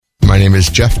My name is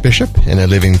Jeff Bishop, and I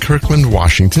live in Kirkland,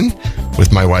 Washington,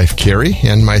 with my wife Carrie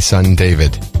and my son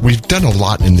David. We've done a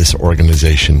lot in this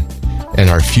organization, and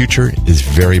our future is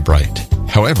very bright.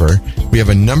 However, we have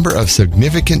a number of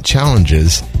significant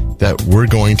challenges that we're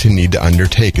going to need to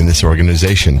undertake in this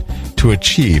organization to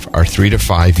achieve our 3 to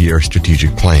 5 year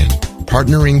strategic plan.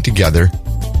 Partnering together,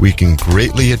 we can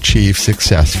greatly achieve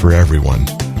success for everyone.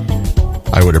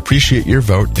 I would appreciate your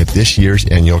vote at this year's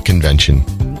annual convention.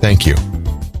 Thank you.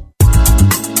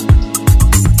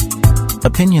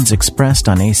 Opinions expressed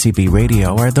on ACB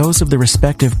Radio are those of the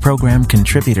respective program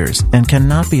contributors and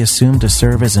cannot be assumed to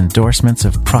serve as endorsements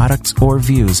of products or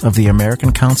views of the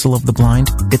American Council of the Blind,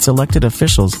 its elected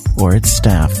officials, or its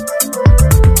staff.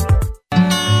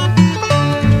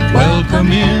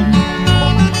 Welcome in.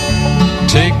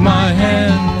 Take my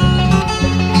hand.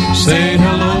 Say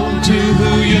hello to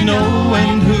who you know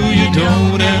and who you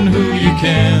don't and who you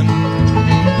can.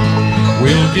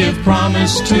 We'll give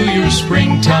promise to your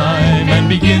springtime and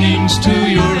beginnings to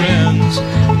your ends.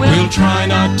 We'll try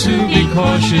not to be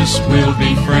cautious, we'll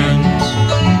be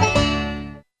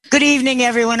friends. Good evening,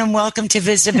 everyone, and welcome to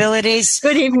Visibilities.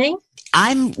 Good evening.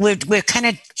 We're kind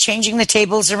of changing the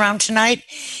tables around tonight,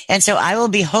 and so I will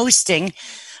be hosting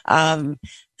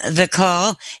the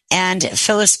call, and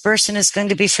Phyllis Burson is going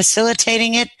to be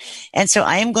facilitating it. And so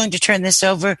I am going to turn this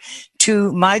over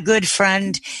to my good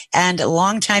friend and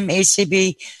longtime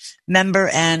ACB member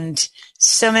and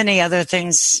so many other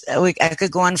things. I could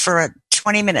go on for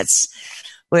 20 minutes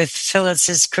with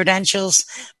Phyllis's credentials,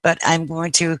 but I'm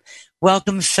going to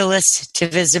welcome Phyllis to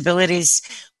Visibilities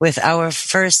with our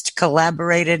first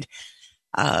collaborated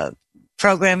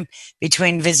program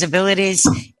between Visibilities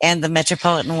and the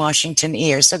Metropolitan Washington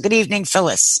Ear. So good evening,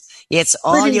 Phyllis. It's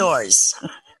all yours.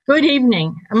 Good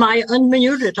evening. Am I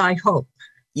unmuted, I hope?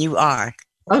 You are.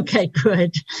 Okay,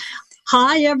 good.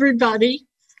 Hi, everybody.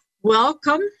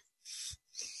 Welcome.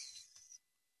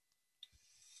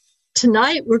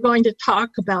 Tonight, we're going to talk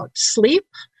about sleep.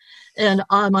 And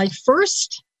my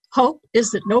first hope is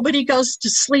that nobody goes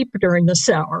to sleep during this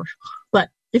hour. But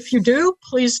if you do,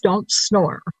 please don't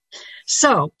snore.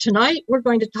 So tonight we're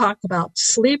going to talk about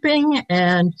sleeping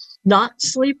and not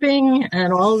sleeping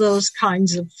and all those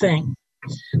kinds of things.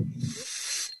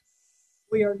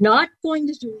 We are not going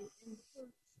to do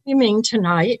dreaming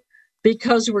tonight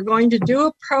because we're going to do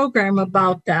a program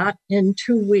about that in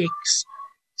 2 weeks.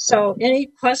 So any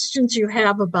questions you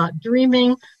have about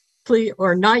dreaming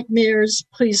or nightmares,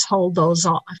 please hold those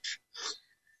off.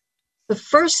 The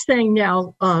first thing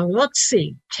now, let's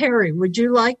see. Terry, would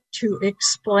you like to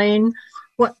explain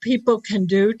what people can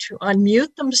do to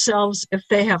unmute themselves if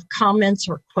they have comments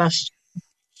or questions?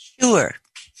 Sure.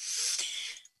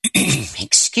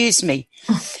 Excuse me.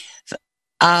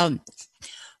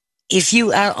 If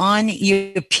you are on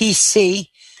your PC,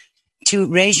 to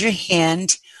raise your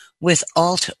hand with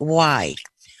Alt-Y.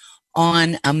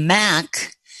 On a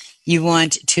Mac, you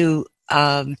want to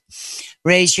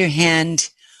raise your hand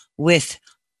with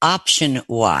Option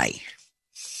Y.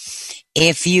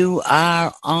 If you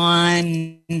are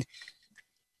on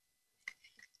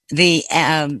the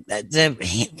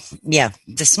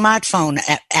smartphone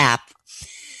app,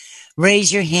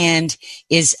 raise your hand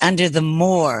is under the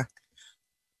More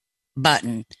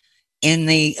button in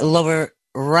the lower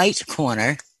right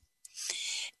corner.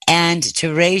 And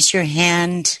to raise your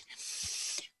hand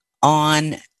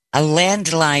on a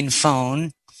landline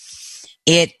phone,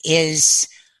 it is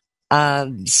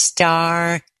 *9.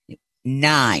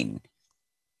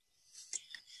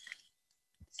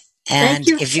 And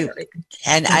if you,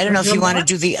 and I don't know if you want to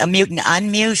do the mute and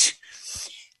unmute.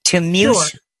 To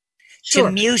mute, Sure.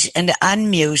 to mute and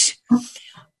unmute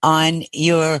on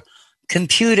your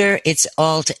computer, it's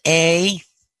Alt-A.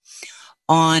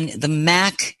 On the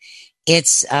Mac,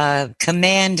 it's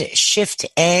Command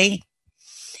Shift-A.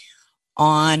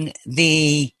 On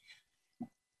the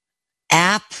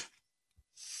app,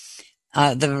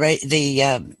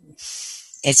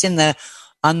 it's in the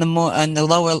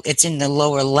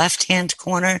lower left-hand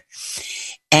corner,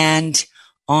 and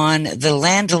on the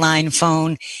landline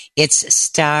phone, it's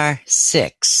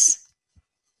 *6.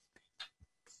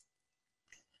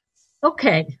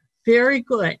 Okay, very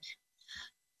good.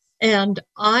 And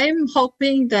I'm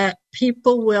hoping that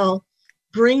people will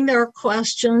bring their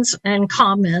questions and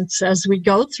comments as we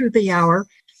go through the hour,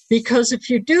 because if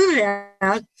you do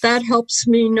that, that helps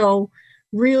me know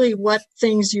really what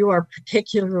things you are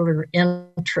particularly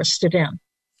interested in.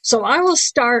 So I will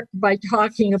start by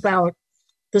talking about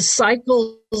the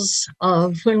cycles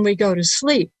of when we go to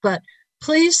sleep, but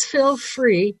please feel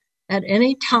free at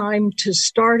any time to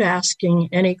start asking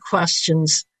any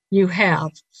questions you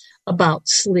have about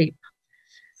sleep.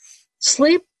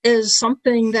 Sleep is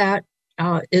something that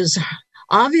is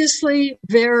obviously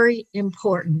very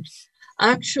important.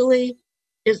 Actually,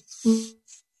 it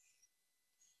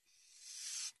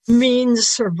means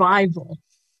survival.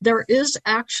 There is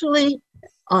actually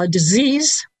a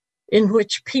disease in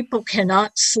which people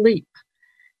cannot sleep,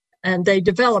 and they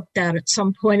develop that at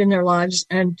some point in their lives,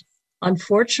 and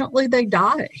unfortunately they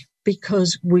die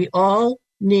because we all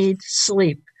need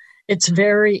sleep. It's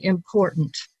very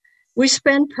important. We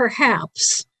spend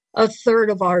perhaps a third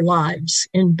of our lives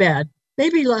in bed,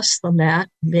 maybe less than that,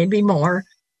 maybe more,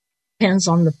 depends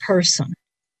on the person.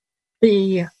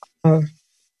 The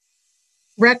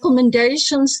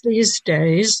recommendations these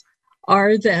days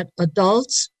are that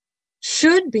adults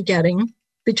should be getting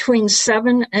between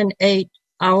 7 and 8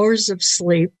 hours of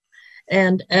sleep.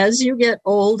 And as you get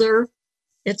older,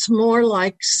 it's more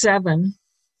like 7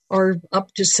 or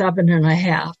up to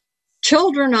 7.5.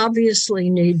 Children obviously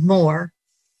need more,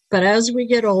 but as we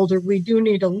get older, we do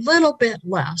need a little bit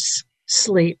less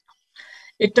sleep.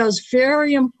 It does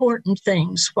very important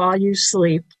things while you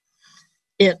sleep.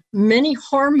 Many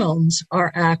hormones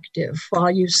are active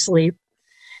while you sleep,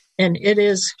 and it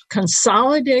is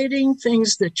consolidating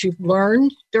things that you've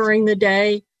learned during the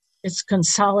day. It's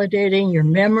consolidating your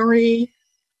memory.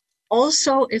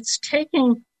 Also, it's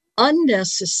taking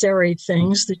unnecessary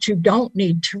things that you don't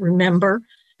need to remember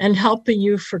and helping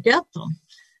you forget them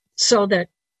so that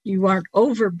you aren't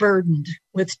overburdened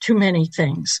with too many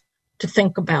things to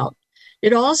think about.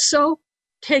 It also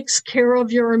takes care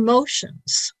of your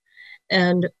emotions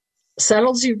and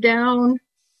settles you down,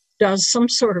 does some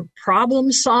sort of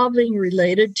problem solving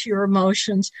related to your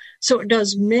emotions. So it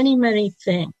does many, many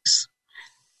things.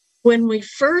 When we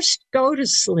first go to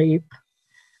sleep,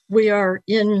 we are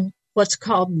in what's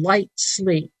called light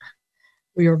sleep.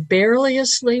 We are barely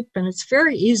asleep, and it's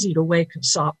very easy to wake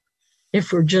us up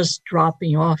if we're just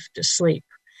dropping off to sleep.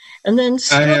 And then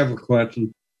I have a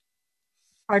question.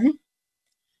 Pardon?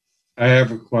 I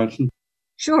have a question.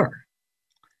 Sure.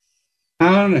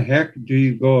 How in the heck do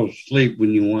you go to sleep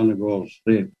when you want to go to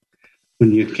sleep,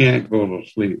 when you can't go to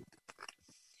sleep?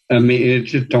 I mean, it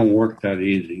just don't work that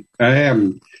easy. I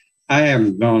haven't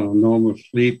gone to normal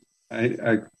sleep.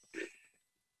 I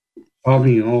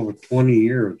probably over 20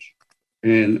 years.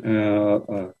 And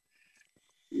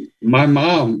my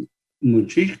mom, when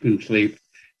she can sleep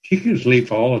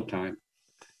all the time.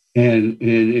 And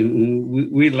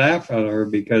we laugh at her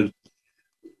because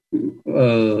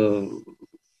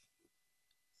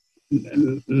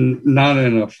not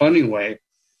in a funny way.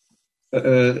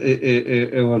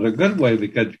 It was a good way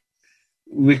because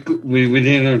we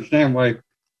didn't understand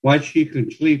why she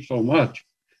could sleep so much.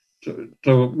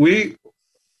 So we,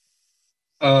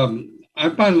 I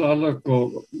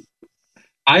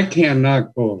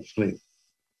cannot go to sleep.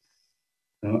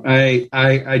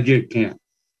 I just can't.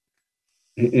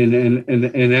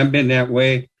 And I've been that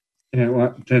way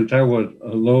since I was a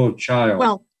little child.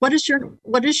 Well, what is your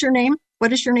name?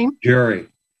 What is your name? Jerry.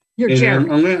 You're and Jerry. I'm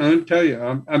going to tell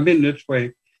you, I've been this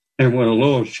way and with a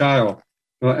little child.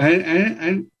 Well,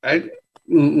 I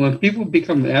when people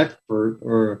become an expert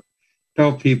or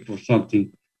tell people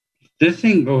something, this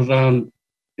thing goes on.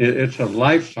 It's a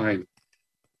lifetime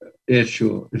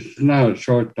issue. It's not a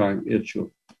short time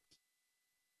issue.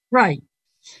 Right.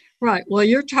 Well,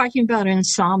 you're talking about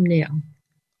insomnia,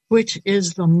 which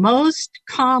is the most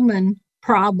common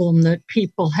problem that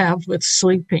people have with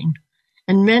sleeping.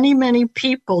 And many, many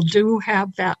people do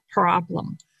have that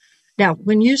problem. Now,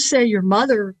 when you say your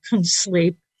mother can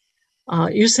sleep,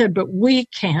 you said, but we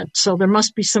can't. So there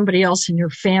must be somebody else in your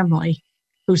family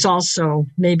who's also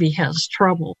maybe has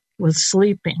trouble with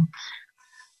sleeping.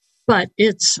 But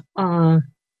it's the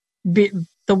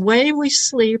way we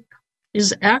sleep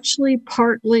is actually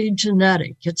partly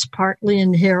genetic. It's partly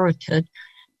inherited.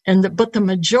 But the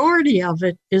majority of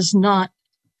it is not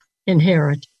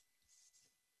inherited.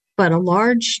 But a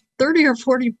large 30 or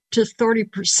 40 to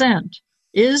 30%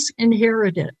 is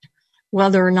inherited,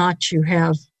 whether or not you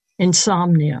have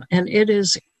insomnia. And it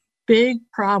is a big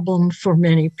problem for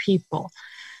many people.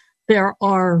 There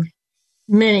are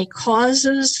many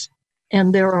causes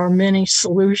and there are many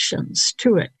solutions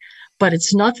to it, but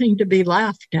it's nothing to be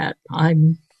laughed at.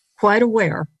 I'm quite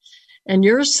aware. And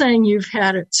you're saying you've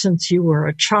had it since you were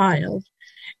a child.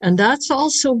 And that's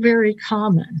also very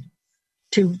common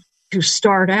to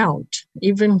start out,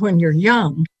 even when you're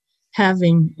young,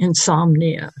 having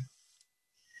insomnia.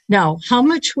 Now, how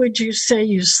much would you say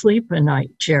you sleep a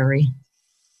night, Jerry?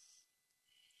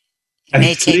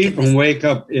 I sleep and wake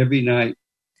up every night.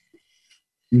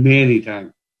 Many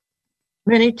times.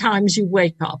 Many times you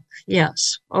wake up.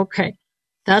 Yes. Okay.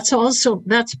 That's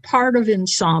part of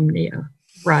insomnia,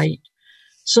 right?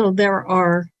 So there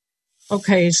are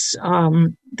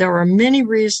many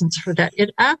reasons for that.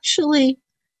 It actually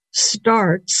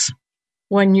starts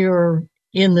when you're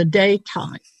in the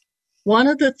daytime. One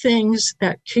of the things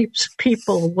that keeps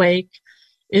people awake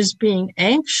is being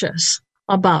anxious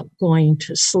about going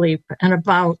to sleep and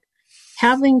about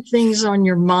having things on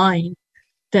your mind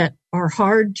that are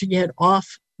hard to get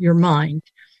off your mind.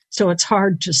 So it's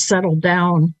hard to settle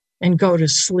down and go to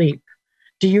sleep.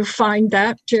 Do you find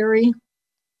that, Jerry?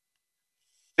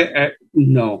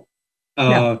 No.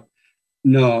 No.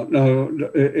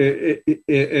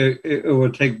 It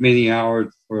will take many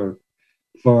hours for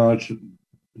us to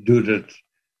do this.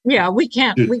 Yeah, we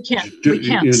can't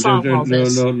solve all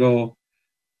this. No.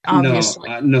 Obviously.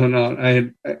 No.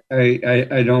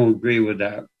 I don't agree with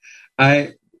that.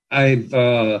 I'm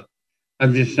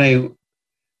just saying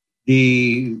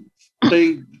the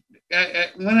thing.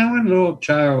 When I was a little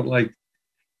child, like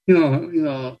 8,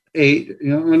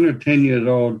 under 10 years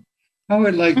old, I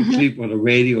would like to sleep with a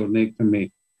radio next to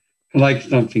me, like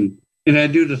something, and I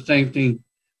do the same thing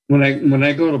when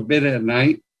I go to bed at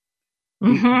night.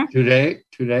 Today,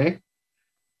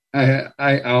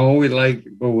 I always like to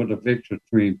go with a fixed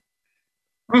screen.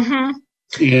 And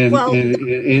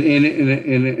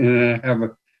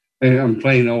I'm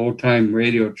playing an old time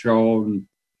radio show, and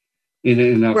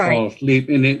I fall asleep.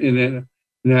 And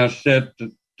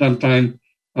sometimes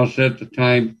I'll set the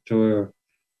time to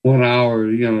 1 hour,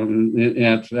 and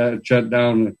after that, shut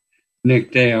down. The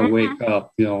next day I wake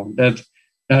up. That's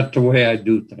the way I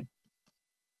do things.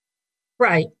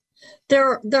 Right.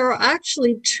 There are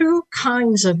actually two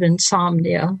kinds of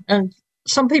insomnia, and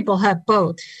some people have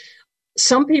both.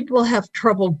 Some people have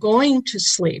trouble going to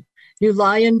sleep. You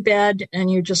lie in bed and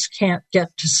you just can't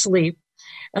get to sleep.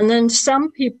 And then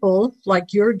some people,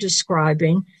 like you're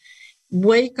describing,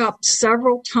 wake up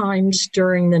several times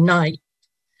during the night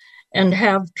and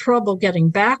have trouble getting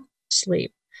back to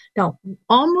sleep. Now,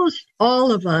 almost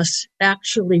all of us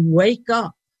actually wake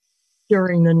up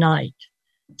during the night.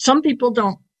 Some people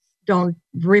don't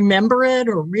remember it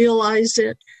or realize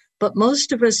it, but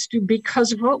most of us do,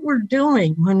 because of what we're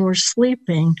doing when we're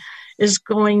sleeping is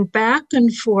going back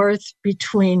and forth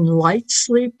between light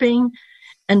sleeping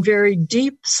and very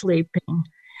deep sleeping.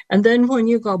 And then when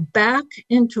you go back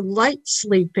into light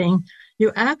sleeping,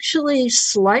 you actually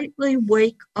slightly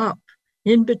wake up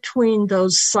in between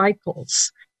those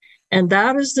cycles. And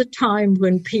that is the time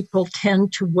when people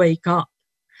tend to wake up.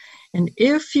 And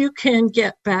if you can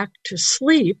get back to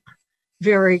sleep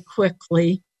very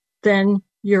quickly, then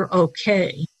you're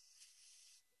okay.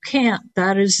 Can't,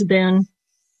 that is then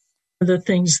the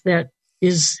things that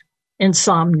is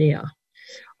insomnia.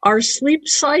 Our sleep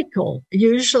cycle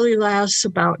usually lasts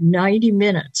about 90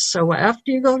 minutes. So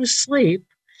after you go to sleep,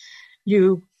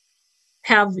 you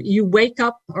wake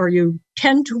up, or you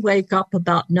tend to wake up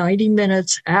about 90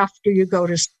 minutes after you go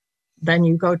to sleep. Then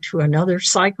you go to another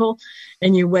cycle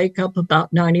and you wake up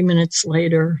about 90 minutes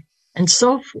later, and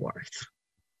so forth.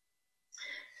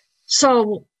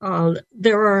 So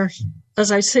there are,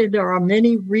 as I say, there are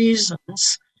many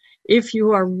reasons. If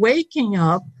you are waking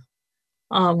up,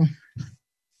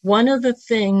 one of the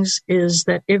things is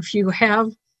that if you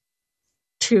have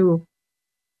to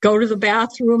go to the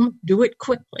bathroom, do it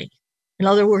quickly. In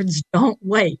other words, don't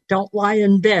wait. Don't lie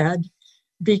in bed,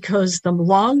 because the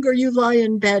longer you lie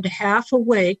in bed half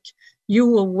awake, you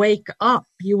will wake up.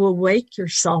 You will wake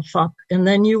yourself up, and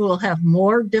then you will have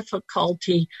more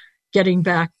difficulty getting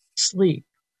back to sleep.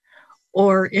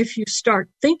 Or if you start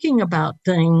thinking about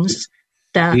things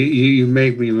that... You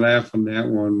make me laugh on that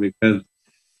one, because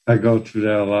I go through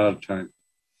that a lot of times.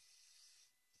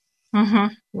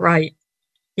 Right.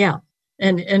 Yeah.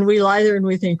 And we lie there and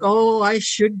we think, oh, I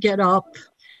should get up.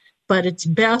 But it's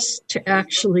best to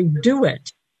actually do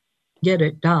it, get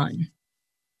it done.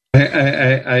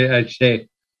 I say,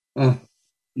 oh,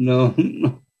 no.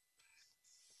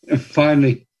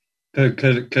 Finally,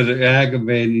 because it's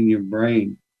aggravating your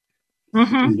brain.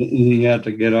 You have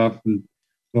to get up and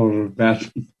go to the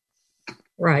bathroom.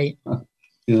 Right.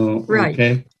 Right.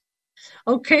 Okay.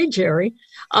 Okay, Jerry.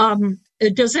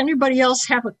 Does anybody else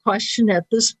have a question at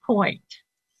this point?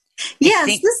 Yes,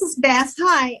 this is Beth.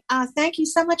 Hi. Thank you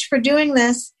so much for doing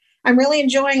this. I'm really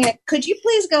enjoying it. Could you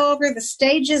please go over the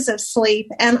stages of sleep?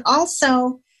 And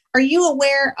also, are you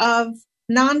aware of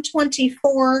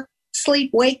non-24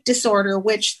 sleep-wake disorder,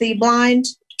 which the blind,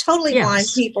 totally blind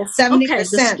people, 70%? Okay, the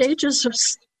stages of...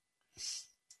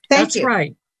 Thank you.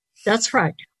 Right. That's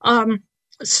right.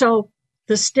 So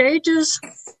the stages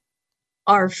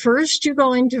are, first you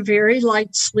go into very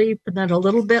light sleep, and then a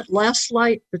little bit less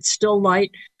light, but still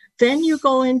light. Then you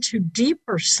go into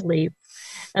deeper sleep.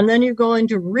 And then you go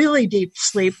into really deep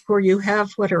sleep where you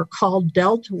have what are called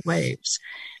delta waves.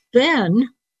 Then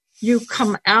you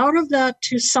come out of that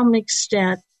to some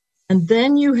extent, and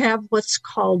then you have what's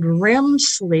called REM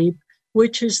sleep,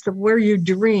 which is where you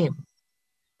dream.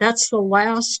 That's the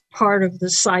last part of the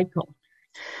cycle.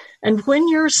 And when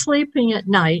you're sleeping at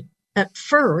night, at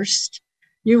first,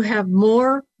 you have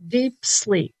more deep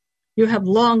sleep. You have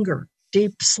longer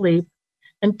deep sleep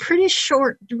and pretty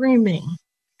short dreaming.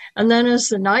 And then as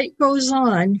the night goes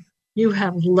on, you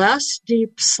have less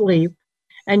deep sleep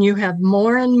and you have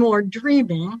more and more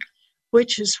dreaming,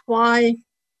 which is why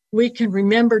we can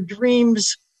remember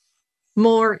dreams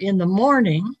more in the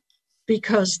morning,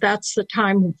 because that's the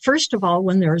time, first of all,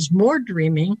 when there's more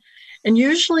dreaming. And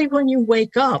usually when you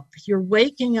wake up, you're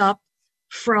waking up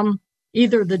from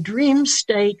either the dream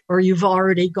state or you've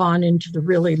already gone into the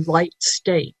really light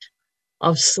state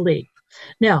of sleep.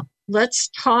 Now, let's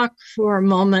talk for a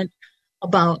moment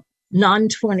about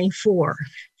non-24.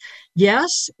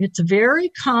 Yes, it's very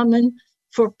common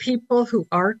for people who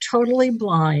are totally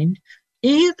blind,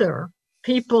 either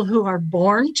people who are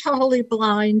born totally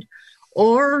blind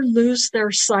or lose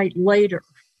their sight later.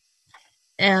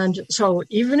 And so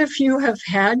even if you have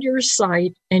had your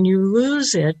sight and you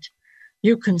lose it,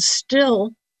 you can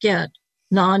still get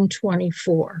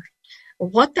non-24.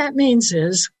 What that means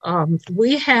is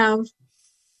we have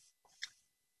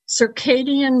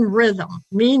circadian rhythm,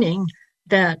 meaning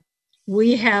that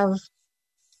we have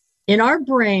in our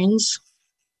brains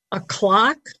a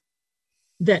clock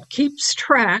that keeps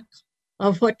track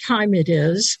of what time it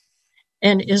is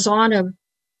and is on a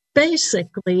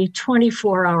basically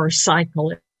 24-hour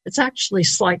cycle. It's actually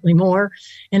slightly more,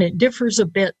 and it differs a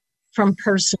bit from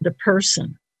person to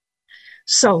person.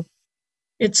 So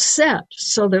it's set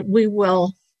so that we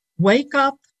will wake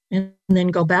up and then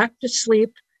go back to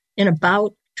sleep in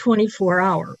about 24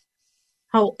 hours.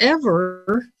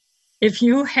 However, if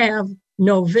you have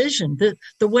no vision,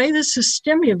 the way this is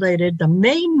stimulated, the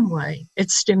main way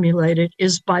it's stimulated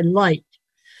is by light.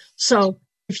 So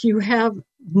if you have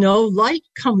no light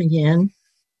coming in,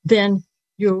 then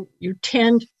you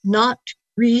tend not to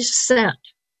reset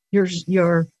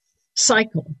your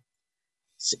cycle.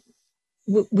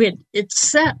 It's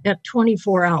set at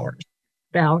 24 hours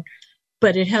about,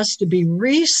 but it has to be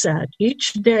reset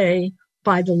each day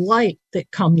by the light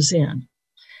that comes in.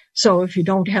 So if you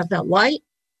don't have that light,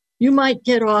 you might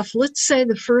get off, let's say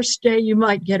the first day you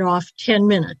might get off 10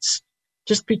 minutes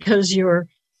just because you're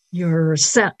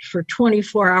set for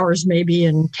 24 hours, maybe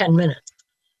in 10 minutes.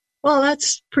 Well,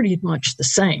 that's pretty much the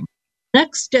same.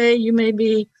 Next day, you may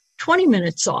be 20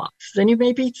 minutes off. Then you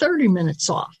may be 30 minutes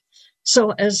off.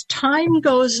 So as time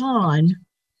goes on,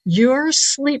 your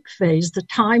sleep phase, the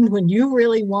time when you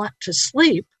really want to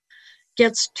sleep,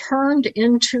 gets turned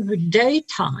into the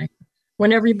daytime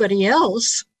when everybody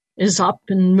else is up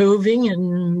and moving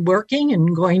and working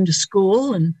and going to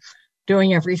school and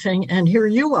doing everything. And here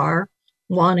you are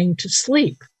wanting to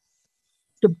sleep.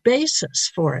 The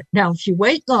basis for it. Now, if you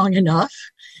wait long enough,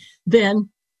 then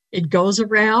it goes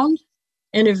around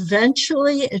and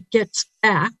eventually it gets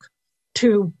back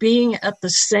to being at the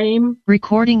same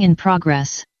recording in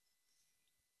progress.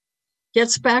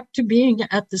 Gets back to being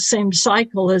at the same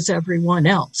cycle as everyone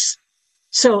else.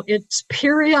 So it's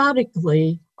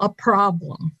periodically a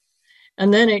problem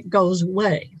and then it goes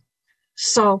away.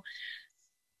 So,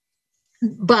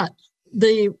 but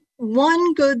the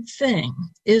one good thing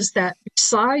is that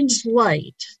besides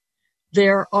light,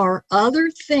 there are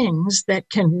other things that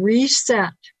can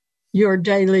reset your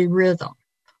daily rhythm.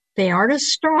 They aren't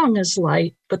as strong as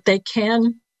light, but they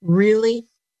can really.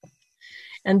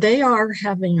 And they are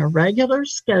having a regular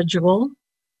schedule,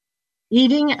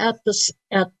 eating at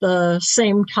the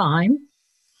same time,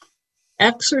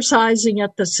 exercising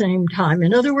at the same time.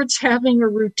 In other words, having a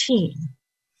routine.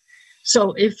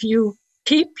 So if you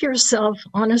keep yourself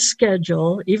on a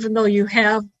schedule, even though you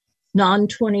have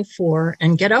non-24,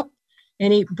 and get up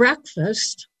and eat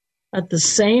breakfast at the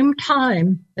same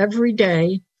time every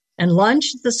day and lunch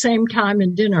at the same time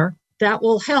and dinner, that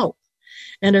will help.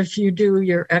 And if you do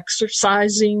your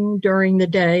exercising during the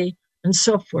day and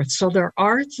so forth. So there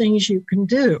are things you can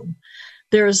do.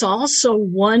 There's also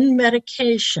one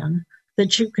medication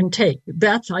that you can take.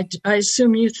 Beth, I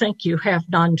assume you think you have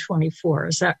non-24.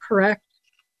 Is that correct?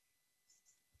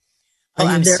 Oh,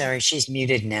 I'm sorry. She's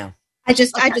muted now. I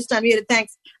just unmuted.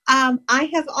 Thanks. I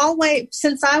have always,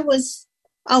 since I was,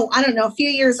 a few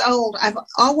years old, I've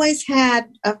always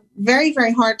had a very,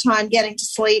 very hard time getting to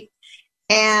sleep.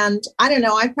 And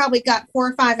I probably got 4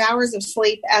 or 5 hours of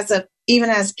sleep even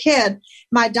as a kid.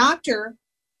 My doctor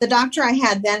the doctor I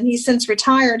had then, he's since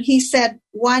retired, he said,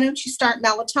 why don't you start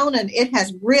melatonin? It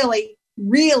has really,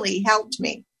 really helped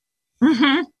me.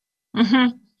 Mm-hmm.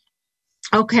 Mm-hmm.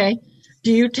 Okay.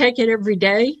 Do you take it every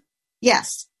day?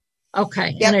 Yes.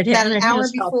 Okay. Yep, and about an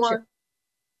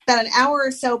hour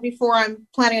or so before I'm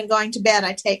planning on going to bed,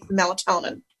 I take the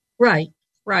melatonin. Right.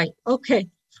 Okay.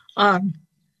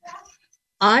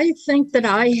 I think that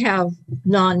I have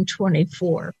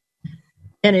non-24,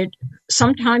 and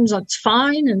sometimes it's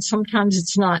fine and sometimes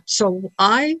it's not. So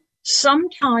I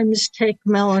sometimes take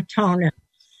melatonin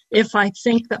if I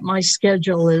think that my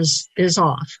schedule is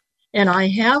off, and I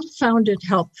have found it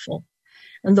helpful.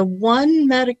 And the one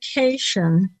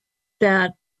medication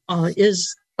that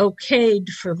is okayed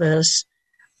for this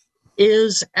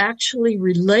is actually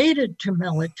related to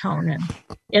melatonin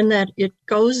in that it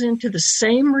goes into the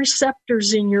same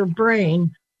receptors in your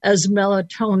brain as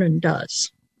melatonin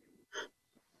does.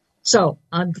 So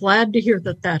I'm glad to hear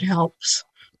that helps.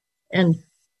 And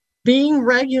being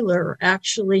regular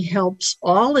actually helps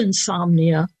all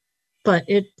insomnia, but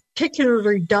it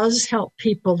particularly does help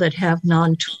people that have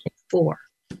non-24,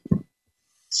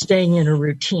 staying in a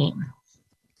routine.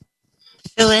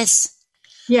 Phyllis?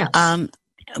 Yeah.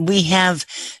 We have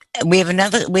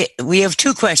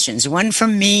two questions, one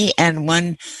from me and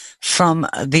one from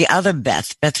the other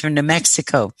Beth from New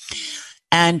Mexico.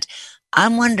 And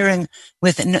I'm wondering,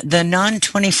 with the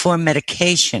non-24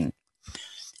 medication,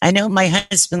 I know my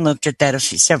husband looked at that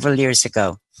several years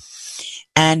ago,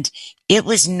 and it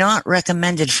was not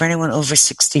recommended for anyone over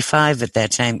 65 at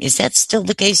that time. Is that still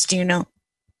the case? Do you know?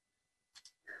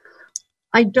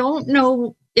 I don't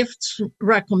know if it's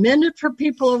recommended for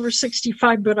people over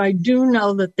 65, but I do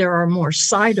know that there are more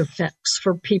side effects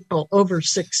for people over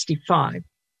 65.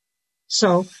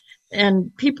 So,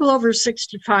 and people over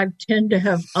 65 tend to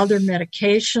have other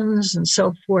medications and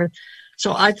so forth.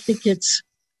 So I think it's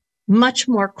much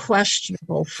more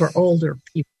questionable for older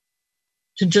people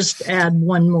to just add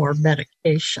one more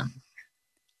medication.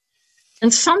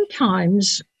 And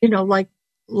sometimes, like,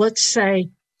 let's say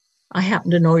I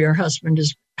happen to know your husband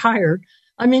is retired.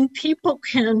 I mean, people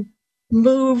can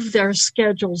move their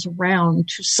schedules around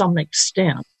to some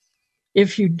extent.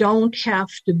 If you don't have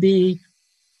to be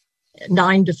a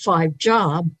 9-to-5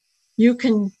 job, you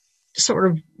can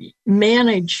sort of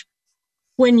manage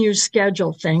when you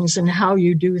schedule things and how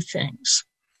you do things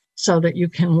so that you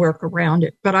can work around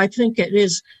it. But I think it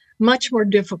is much more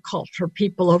difficult for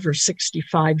people over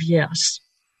 65, yes.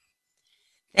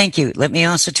 Thank you. Let me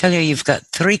also tell you, you've got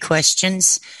 3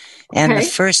 questions. And okay. the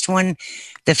first one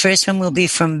will be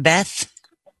from Beth.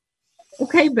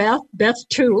 Okay, Beth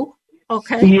 2.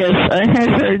 Okay. Yes, I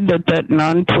had heard that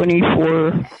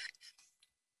non-24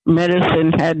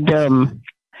 medicine had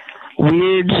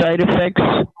weird side effects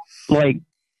like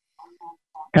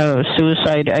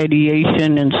suicide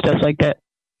ideation and stuff like that.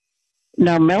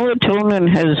 Now, melatonin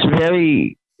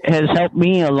has helped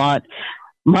me a lot.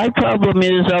 My problem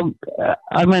is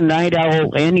I'm a night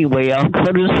owl anyway. I'll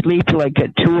go to sleep like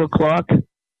at 2 o'clock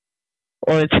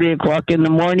or 3 o'clock in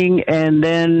the morning, and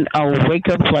then I'll wake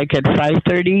up like at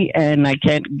 5:30, and I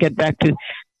can't get back to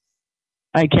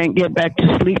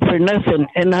sleep for nothing.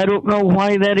 And I don't know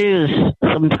why that is.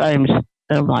 Sometimes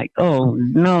I'm like, oh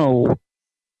no.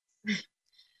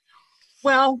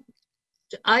 Well,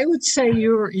 I would say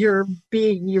you're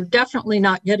definitely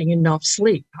not getting enough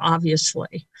sleep,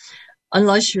 obviously.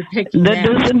 Unless you're taking that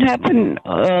naps. Doesn't happen.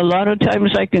 A lot of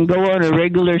times I can go on a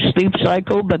regular sleep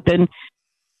cycle, but then,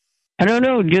 I don't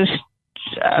know, just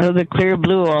out of the clear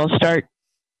blue, I'll start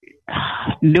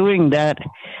doing that.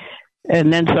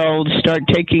 And then so I'll start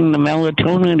taking the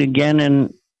melatonin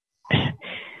again.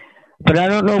 But I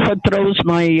don't know what throws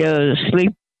my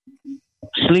sleep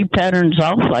patterns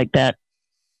off like that.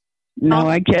 No,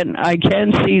 I can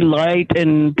see light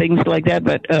and things like that,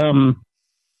 but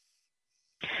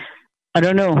I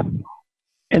don't know.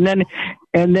 And then,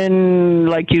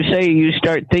 like you say, you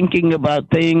start thinking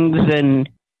about things,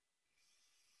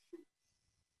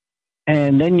 and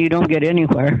then you don't get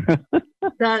anywhere.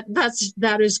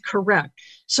 That is correct.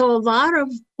 So a lot of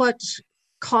what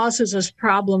causes us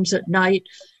problems at night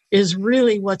is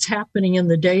really what's happening in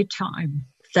the daytime,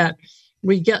 that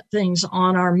we get things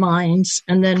on our minds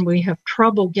and then we have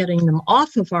trouble getting them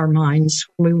off of our minds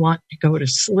when we want to go to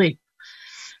sleep.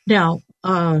 Now,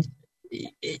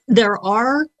 there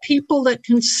are people that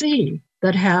can see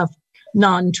that have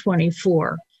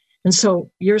non-24. And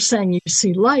so you're saying you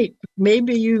see light,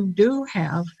 maybe you do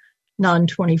have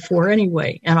non-24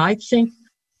 anyway. And I think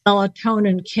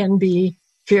melatonin can be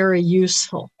very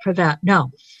useful for that.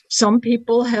 Now, some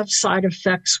people have side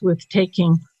effects with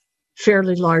taking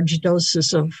fairly large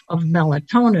doses of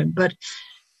melatonin, but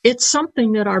it's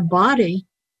something that our body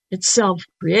itself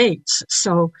creates.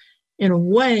 So in a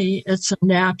way, it's a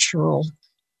natural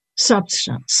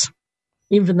substance,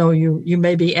 even though you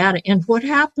may be adding. And what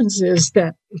happens is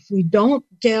that if we don't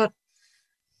get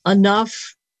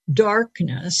enough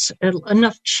darkness,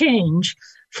 enough change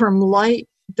from light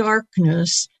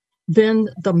darkness, then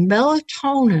the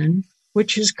melatonin,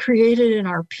 which is created in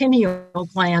our pineal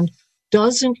gland,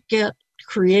 doesn't get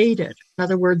created. In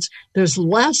other words, there's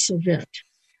less of it.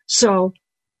 So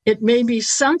it may be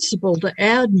sensible to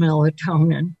add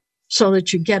melatonin so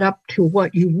that you get up to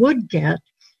what you would get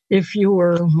if you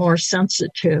were more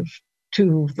sensitive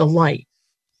to the light.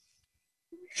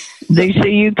 They say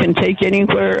you can take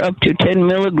anywhere up to 10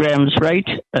 milligrams, right,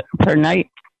 per night?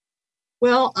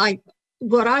 Well,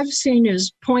 what I've seen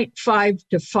is 0.5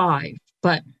 to 5,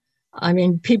 but I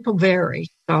mean, people vary.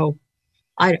 So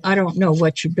I don't know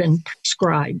what you've been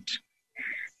prescribed.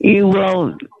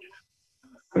 Well,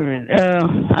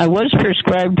 I was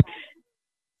prescribed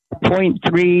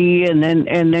 0.3,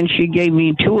 and then she gave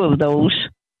me 2 of those.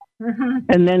 Mm-hmm.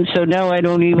 And then so now I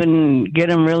don't even get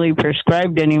them really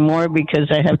prescribed anymore because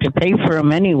I have to pay for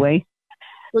them anyway.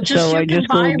 Well, so I just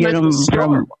go get them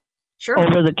from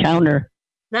over the counter.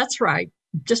 That's right.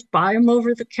 Just buy them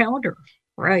over the counter.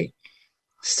 Right.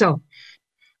 So.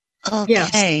 Okay.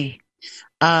 Yes.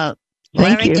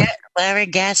 Larry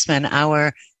Gassman,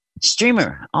 our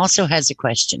streamer, also has a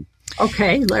question.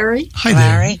 Okay, Larry. Hi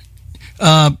there.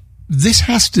 Larry. This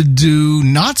has to do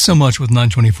not so much with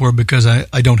 924 because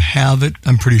I don't have it.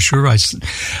 I'm pretty sure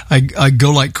I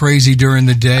go like crazy during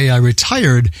the day. I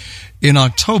retired in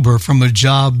October from a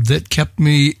job that kept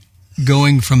me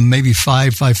going from maybe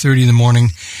 5:30 in the morning.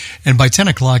 And by 10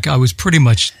 o'clock, I was pretty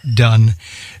much done.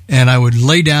 And I would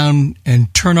lay down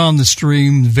and turn on the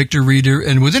stream, the Victor Reader.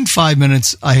 And within 5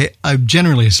 minutes, I'm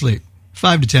generally asleep.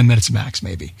 5 to 10 minutes max,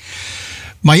 maybe.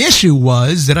 My issue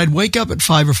was that I'd wake up at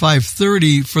 5 or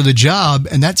 5:30 for the job,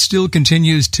 and that still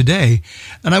continues today.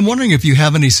 And I'm wondering if you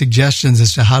have any suggestions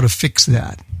as to how to fix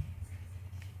that.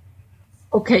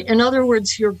 Okay. In other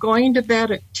words, you're going to bed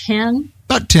at 10?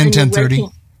 About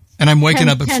 10:30. And I'm waking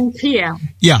up at 10 p.m.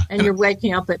 Yeah. And you're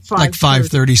waking up at 5:30. Like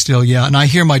 5:30 still, yeah. And I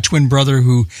hear my twin brother,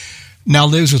 who now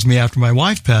lives with me after my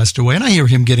wife passed away, and I hear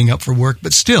him getting up for work,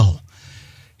 but still,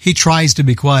 he tries to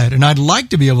be quiet. And I'd like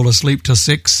to be able to sleep till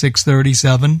 6:30,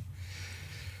 7.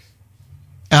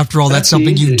 After all, that's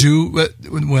something easy. You do.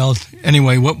 Well,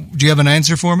 anyway, do you have an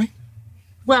answer for me?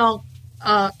 Well,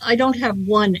 I don't have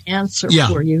one answer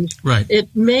for you. Right.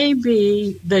 It may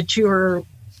be that you're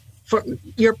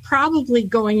probably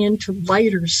going into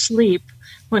lighter sleep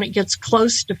when it gets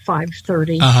close to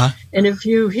 5:30. Uh-huh. And if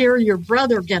you hear your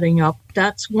brother getting up,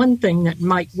 that's one thing that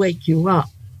might wake you up.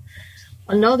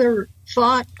 Another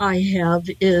thought I have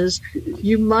is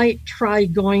you might try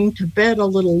going to bed a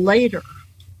little later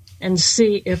and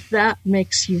see if that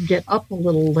makes you get up a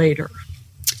little later.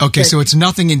 Okay, so it's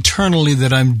nothing internally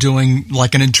that I'm doing,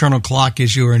 like an internal clock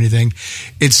issue or anything.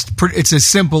 It's as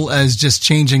simple as just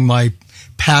changing my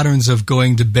patterns of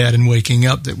going to bed and waking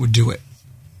up that would do it.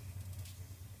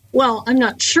 Well, I'm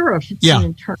not sure if it's an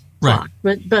internal clock,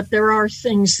 but there are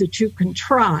things that you can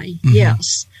try,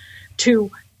 yes, to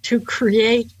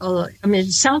create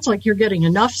it sounds like you're getting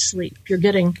enough sleep. You're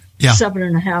getting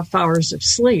 7.5 hours of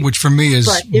sleep. Which for me is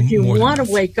But if you want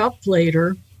to wake up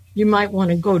later, you might want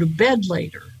to go to bed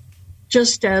later.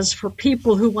 Just as for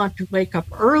people who want to wake up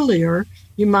earlier,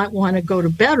 you might want to go to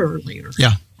bed earlier.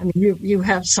 Yeah. I mean, you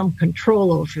have some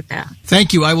control over that.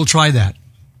 Thank you. I will try that.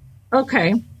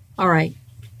 Okay. All right.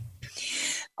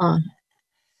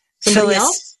 Somebody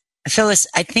else? Phyllis,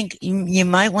 I think you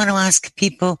might want to ask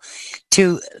people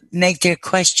to make their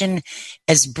question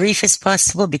as brief as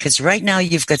possible because right now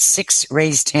you've got 6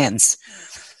 raised hands.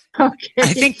 Okay.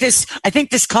 I think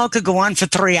this call could go on for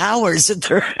 3 hours.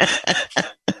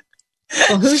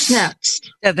 Well, who's next?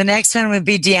 The next one would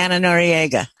be Deanna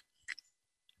Noriega.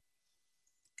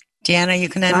 Deanna, you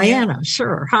can unmute. Diana,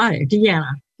 sure. Hi,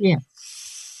 Deanna. Yeah.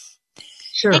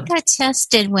 Sure. I got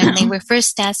tested when they were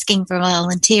first asking for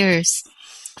volunteers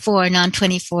for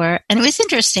non-24, and it was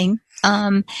interesting.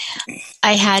 I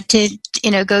had to,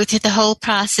 go through the whole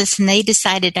process, and they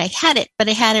decided I had it, but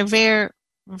I had a rare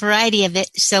variety of it,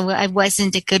 so I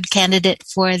wasn't a good candidate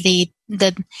for the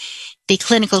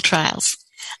clinical trials.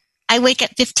 I wake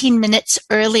up 15 minutes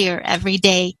earlier every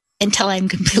day until I'm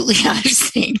completely out of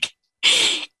sync,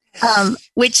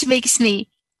 which makes me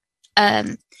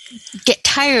get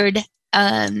tired.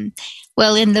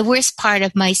 Well, in the worst part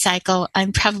of my cycle,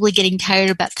 I'm probably getting tired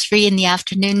about 3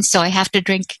 p.m, so I have to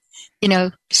drink,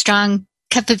 strong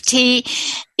cup of tea,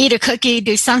 eat a cookie,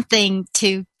 do something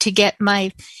to get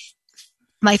my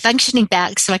my functioning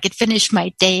back so I could finish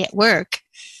my day at work.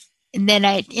 And then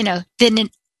I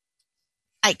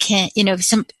can't,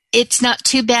 it's not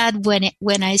too bad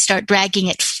when I start dragging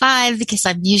at 5 because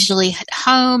I'm usually at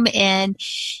home and,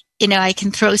 I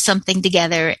can throw something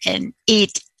together and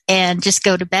eat and just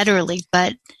go to bed early.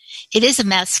 But it is a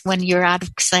mess when you're out of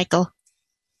cycle.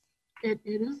 It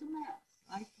is a mess.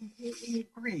 I completely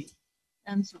agree.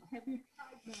 And so have you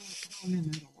tried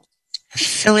melatonin at all?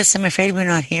 Phyllis, I'm afraid we're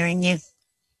not hearing you.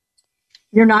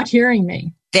 You're not hearing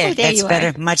me. There that's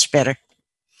better, much better.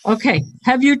 Okay.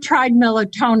 Have you tried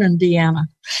melatonin, Deanna?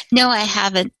 No, I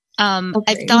haven't. Okay.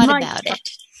 I've thought about it.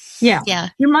 Yeah. Yeah.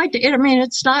 You might,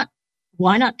 it's not,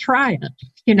 why not try it?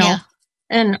 Yeah.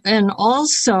 And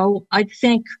also I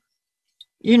think,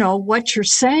 what you're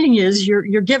saying is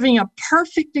you're giving a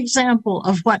perfect example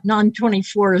of what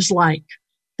non-24 is like,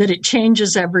 that it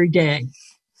changes every day.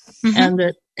 Mm-hmm.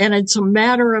 And it's a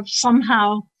matter of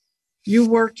somehow you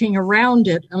working around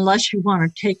it unless you want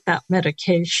to take that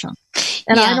medication.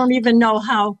 And I don't even know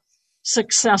how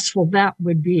successful that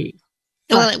would be.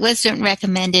 Well, it wasn't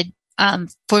recommended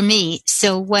for me.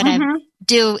 So what I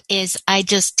do is I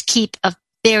just keep a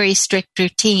very strict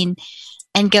routine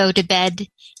and go to bed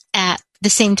at the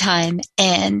same time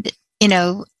and,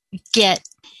 get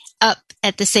up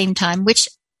at the same time, which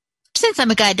since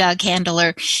I'm a guide dog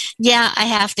handler, I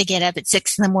have to get up at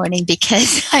 6 a.m.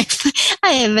 because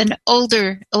I have an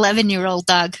older 11-year-old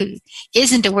dog who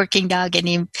isn't a working dog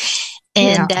anymore.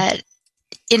 And,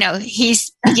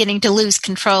 he's beginning to lose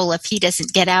control if he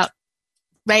doesn't get out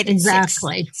right at 6.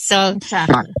 So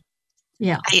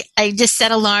I just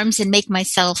set alarms and make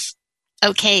myself,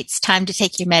 okay, it's time to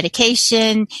take your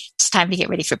medication. It's time to get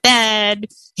ready for bed,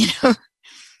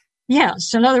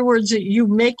 Yes. In other words, you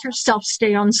make yourself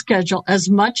stay on schedule as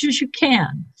much as you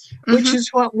can, which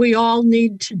is what we all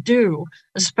need to do,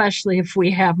 especially if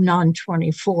we have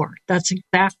non-24. That's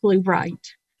exactly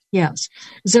right. Yes.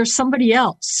 Is there somebody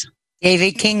else?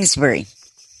 David Kingsbury.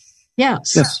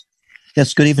 Yes.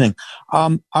 Yes. Good evening.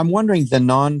 I'm wondering the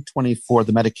non-24,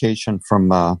 the medication from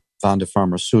Vanda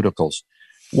Pharmaceuticals,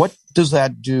 what does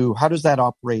that do? How does that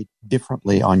operate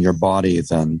differently on your body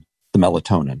than the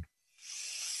melatonin?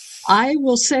 I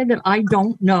will say that I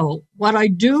don't know. What I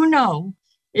do know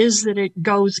is that it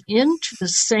goes into the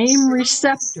same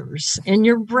receptors in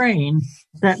your brain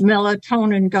that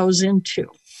melatonin goes into.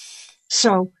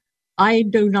 So I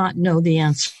do not know the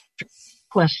answer to the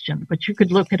question, but you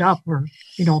could look it up or,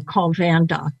 call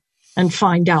Vanda and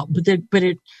find out. But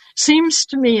it seems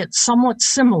to me it's somewhat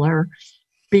similar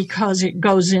because it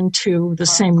goes into the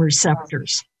same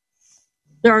receptors.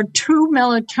 There are 2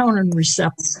 melatonin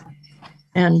receptors,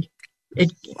 and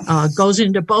it goes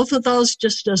into both of those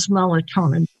just as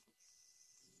melatonin.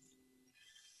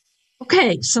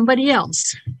 Okay, somebody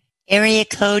else. Area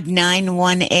code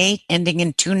 918, ending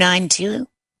in 292.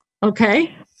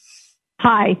 Okay.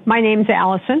 Hi, my name's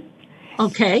Allison.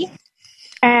 Okay.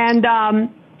 And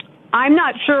I'm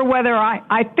not sure whether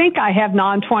I think I have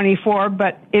non-24,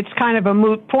 but it's kind of a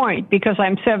moot point because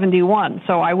I'm 71,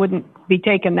 so I wouldn't be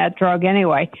taking that drug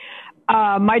anyway.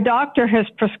 My doctor has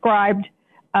prescribed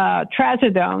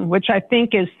trazodone, which I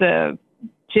think is the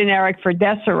generic for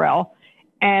Deserel,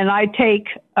 and I take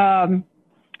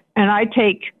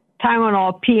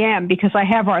Tylenol PM because I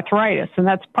have arthritis, and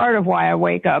that's part of why I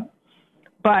wake up.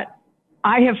 But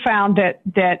I have found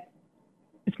that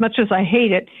as much as I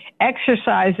hate it,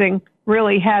 exercising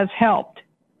really has helped.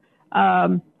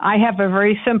 I have a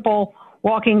very simple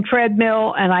walking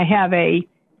treadmill, and I have a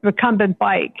recumbent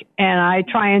bike, and I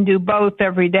try and do both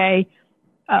every day.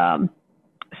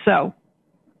 So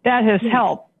that has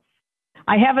helped.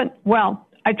 I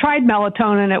tried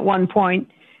melatonin at one point,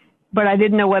 but I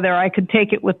didn't know whether I could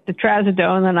take it with the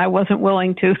trazodone, and I wasn't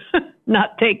willing to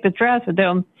not take the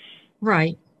trazodone.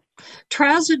 Right.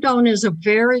 Trazodone is a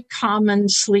very common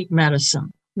sleep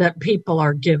medicine that people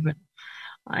are given.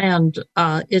 And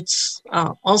it's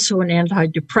also an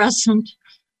antidepressant.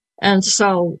 And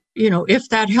so, if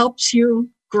that helps you,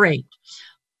 great.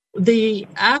 The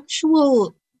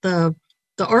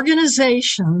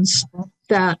organizations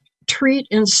that treat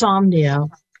insomnia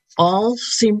all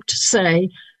seem to say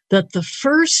that the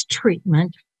first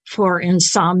treatment for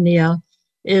insomnia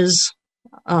is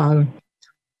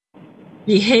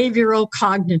behavioral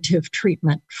cognitive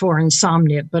treatment for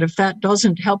insomnia. But if that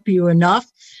doesn't help you enough,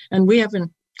 and we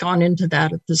haven't gone into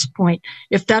that at this point,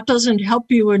 if that doesn't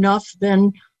help you enough,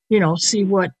 then, see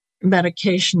what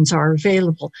medications are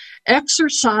available.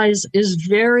 Exercise is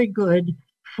very good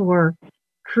for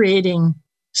creating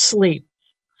sleep.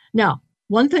 Now,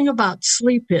 one thing about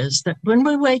sleep is that when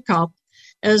we wake up,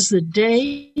 as the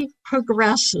day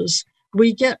progresses,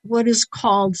 we get what is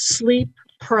called sleep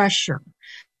pressure.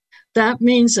 That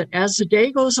means that as the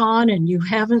day goes on and you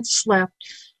haven't slept,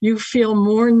 you feel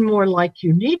more and more like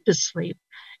you need to sleep.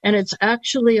 And it's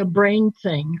actually a brain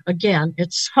thing. Again,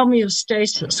 it's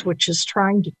homeostasis, which is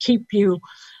trying to keep you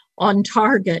on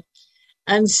target.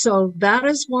 And so that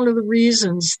is one of the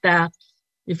reasons that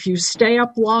if you stay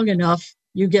up long enough,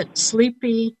 you get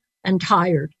sleepy and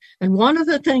tired. And one of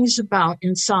the things about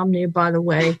insomnia, by the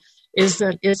way, is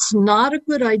that it's not a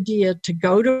good idea to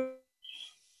go to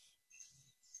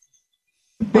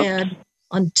bed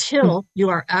until you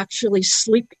are actually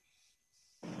sleeping.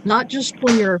 Not just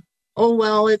when you're, oh,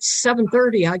 well, it's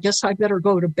 7:30, I guess I better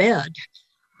go to bed.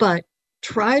 But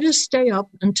try to stay up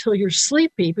until you're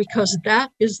sleepy, because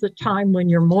that is the time when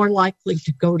you're more likely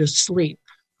to go to sleep.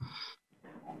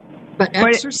 But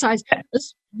exercise,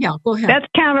 yeah, go ahead. That's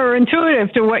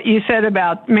counterintuitive to what you said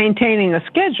about maintaining a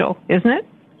schedule, isn't it?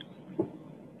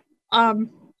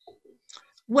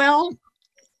 Well,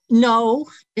 no,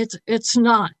 it's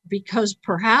not, because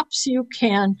perhaps you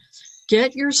can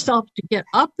get yourself to get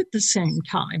up at the same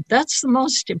time. That's the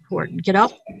most important. Get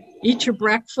up, eat your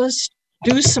breakfast,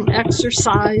 do some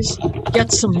exercise,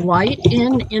 get some light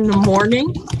in the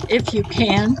morning if you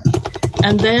can.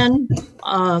 And then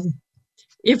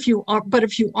if you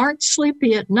aren't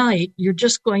sleepy at night, you're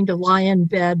just going to lie in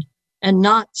bed and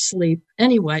not sleep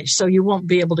anyway, so you won't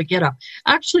be able to get up.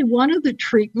 Actually, one of the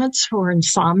treatments for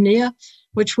insomnia,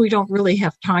 which we don't really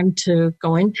have time to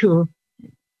go into,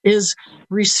 is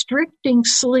restricting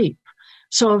sleep.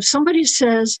 So if somebody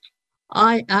says,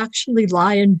 I actually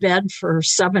lie in bed for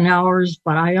 7 hours,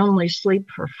 but I only sleep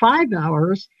for 5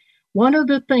 hours, one of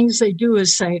the things they do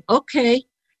is say, okay,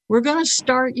 we're going to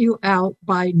start you out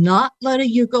by not letting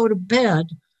you go to bed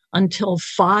until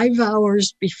 5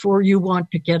 hours before you want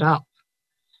to get up,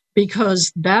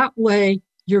 because that way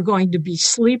you're going to be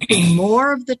sleeping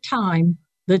more of the time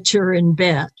that you're in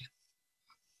bed.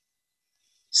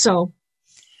 So,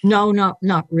 no,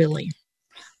 not really.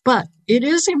 But it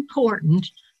is important,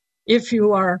 if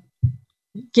you are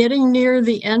getting near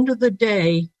the end of the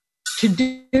day, to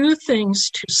do things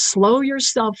to slow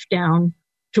yourself down,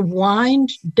 to wind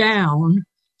down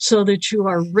so that you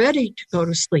are ready to go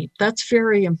to sleep. That's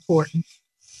very important.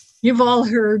 You've all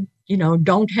heard,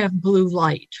 don't have blue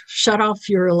light. Shut off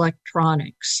your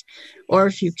electronics. Or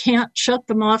if you can't shut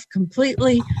them off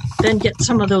completely, then get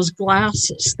some of those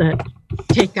glasses that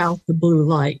take out the blue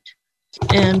light.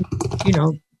 And,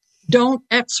 don't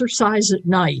exercise at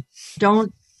night.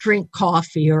 Don't drink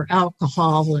coffee or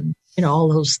alcohol and,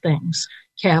 all those things,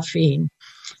 caffeine.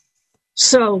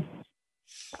 So,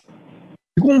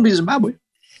 you're going to be Zimbabwe.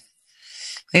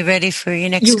 We ready for your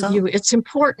next call? It's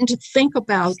important to think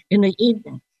about in the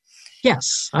evening.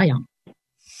 Yes, I am.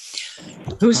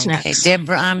 Who's next?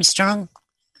 Deborah Armstrong.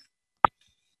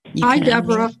 Hi,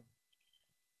 Deborah.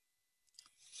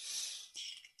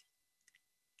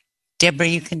 Deborah,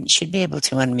 you should be able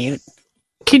to unmute.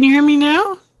 Can you hear me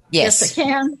now? Yes, I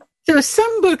can. So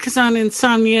some books on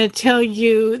insomnia tell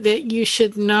you that you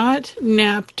should not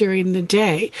nap during the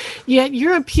day. Yet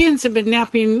Europeans have been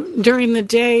napping during the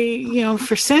day,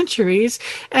 for centuries.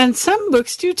 And some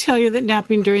books do tell you that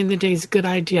napping during the day is a good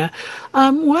idea.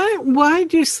 Why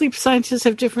do sleep scientists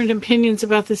have different opinions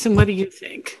about this, and what do you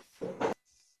think?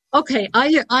 Okay,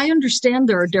 I understand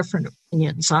there are different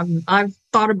opinions. I've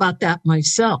thought about that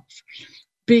myself,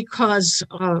 because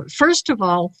first of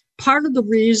all, part of the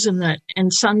reason that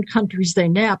in some countries they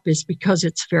nap is because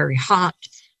it's very hot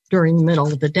during the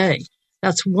middle of the day.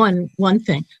 That's one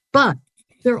thing. But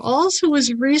there also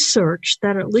is research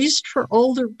that at least for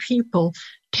older people,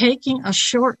 taking a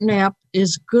short nap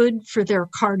is good for their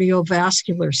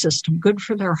cardiovascular system, good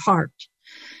for their heart.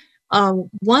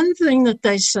 One thing that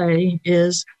they say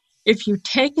is if you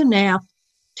take a nap,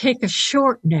 take a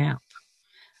short nap.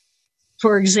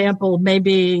 For example,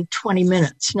 maybe 20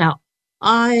 minutes. Now,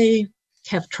 I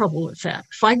have trouble with that.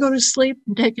 If I go to sleep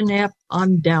and take a nap,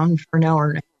 I'm down for an hour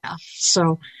and a half.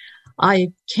 So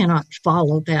I cannot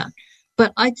follow that.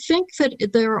 But I think that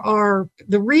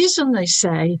the reason they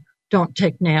say don't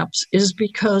take naps is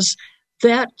because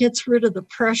that gets rid of the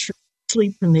pressure to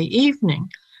sleep in the evening.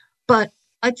 But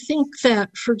I think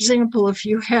that, for example, if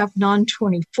you have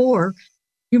non-24,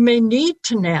 you may need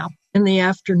to nap in the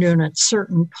afternoon at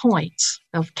certain points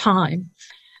of time.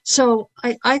 So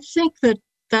I think that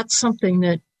that's something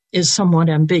that is somewhat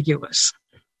ambiguous.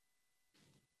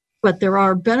 But there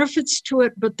are benefits to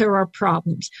it, but there are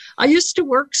problems. I used to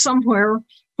work somewhere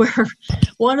where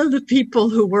one of the people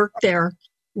who worked there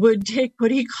would take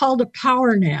what he called a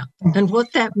power nap. And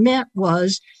what that meant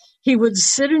was he would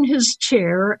sit in his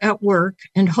chair at work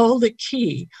and hold a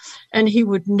key, and he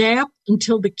would nap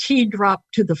until the key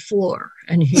dropped to the floor,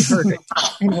 and he heard it,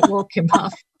 and it woke him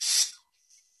up.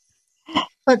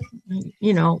 But,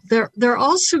 there are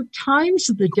also times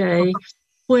of the day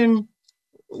when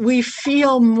we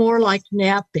feel more like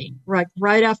napping,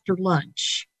 right after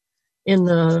lunch in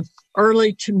the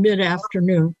early to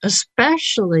mid-afternoon,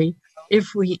 especially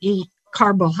if we eat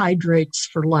carbohydrates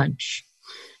for lunch.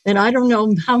 And I don't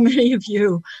know how many of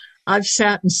you, I've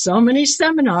sat in so many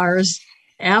seminars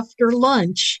after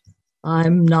lunch,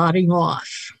 I'm nodding off,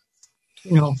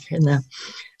 in that.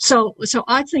 So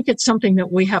I think it's something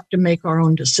that we have to make our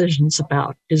own decisions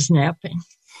about, is napping.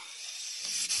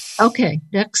 Okay,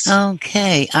 next.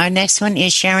 Okay, our next one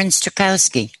is Sharon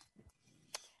Strakowski.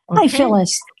 Hi,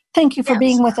 Phyllis. Thank you for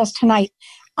being with us tonight.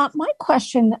 My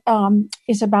question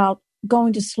is about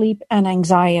going to sleep and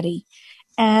anxiety.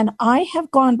 And I have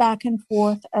gone back and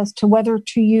forth as to whether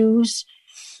to use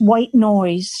white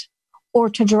noise or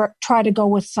to try to go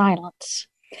with silence.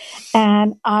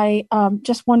 And I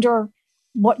just wonder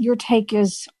what your take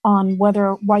is on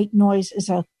whether white noise is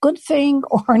a good thing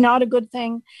or not a good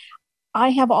thing. I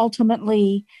have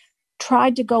ultimately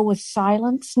tried to go with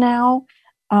silence now.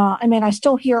 I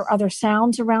still hear other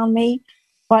sounds around me,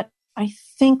 but I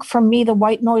think for me, the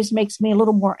white noise makes me a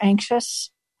little more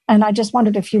anxious. And I just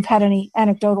wondered if you've had any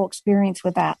anecdotal experience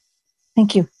with that.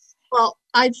 Thank you. Well,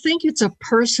 I think it's a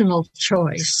personal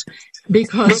choice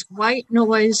because white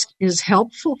noise is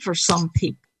helpful for some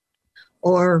people,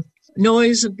 or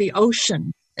noise of the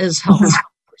ocean is helpful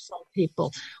for some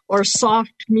people, or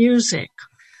soft music,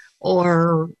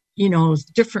 or,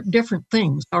 different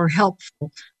things are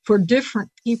helpful for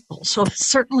different people. So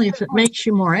certainly if it makes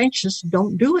you more anxious,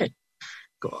 don't do it.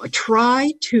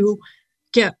 Try to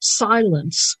get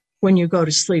silence when you go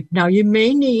to sleep. Now, you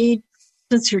may need,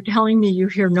 since you're telling me you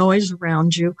hear noise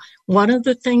around you, one of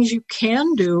the things you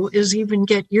can do is even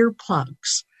get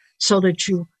earplugs so that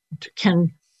you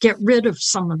can get rid of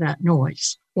some of that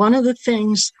noise. One of the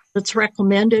things that's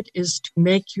recommended is to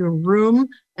make your room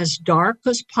as dark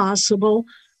as possible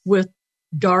with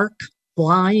dark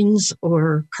blinds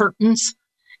or curtains,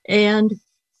 and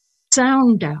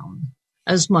sound down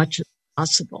as much as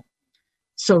possible.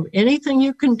 So anything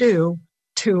you can do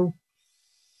to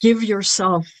give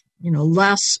yourself,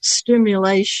 less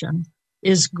stimulation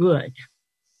is good.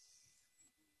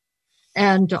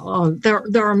 And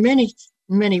there are many,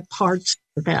 many parts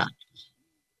to that.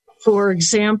 For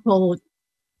example,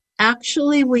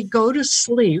 actually we go to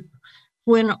sleep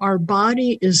when our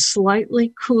body is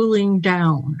slightly cooling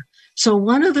down. So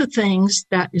one of the things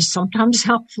that is sometimes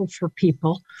helpful for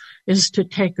people is to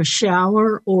take a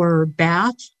shower or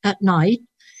bath at night.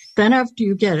 Then after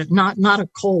you get it, not a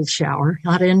cold shower,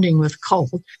 not ending with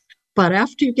cold, but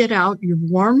after you get out, you're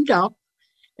warmed up,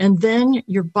 and then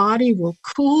your body will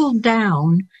cool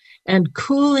down, and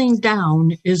cooling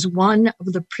down is one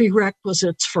of the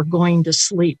prerequisites for going to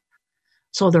sleep.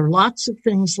 So there are lots of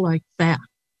things like that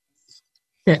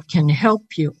can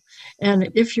help you. And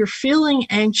if you're feeling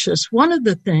anxious, one of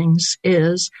the things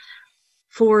is,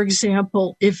 for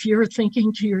example, if you're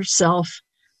thinking to yourself,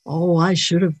 oh, I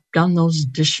should have done those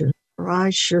dishes, or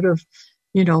I should have,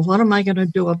 what am I going to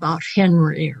do about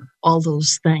Henry, or all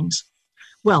those things.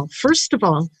 Well, first of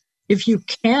all, if you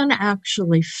can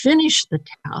actually finish the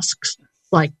tasks,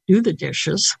 like do the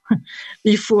dishes,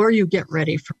 before you get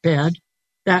ready for bed,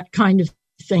 that kind of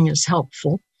thing is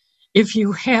helpful. If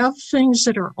you have things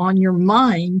that are on your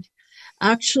mind,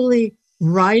 actually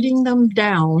writing them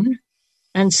down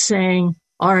and saying,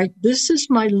 all right, this is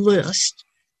my list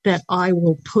that I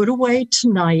will put away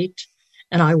tonight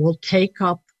and I will take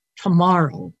up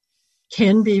tomorrow,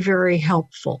 can be very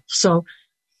helpful. So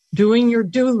doing your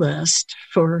do list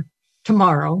for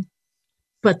tomorrow,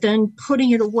 but then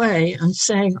putting it away and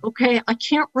saying, okay, I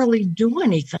can't really do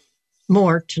anything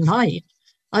more tonight.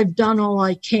 I've done all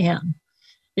I can,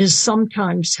 is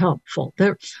sometimes helpful.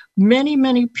 There, many,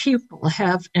 many people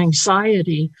have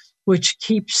anxiety, which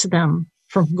keeps them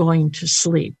from going to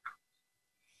sleep.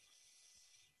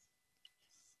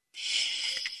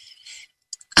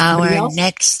 Our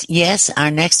next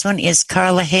one is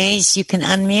Carla Hayes. You can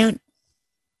unmute.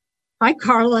 Hi,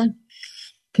 Carla.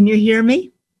 Can you hear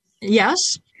me?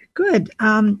 Yes. Good.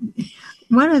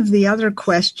 One of the other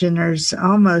questioners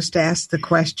almost asked the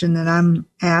question that I'm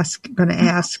going to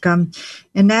ask, and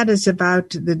that is about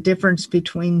the difference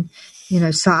between,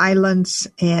 silence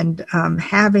and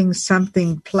having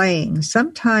something playing.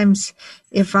 Sometimes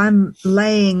if I'm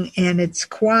laying and it's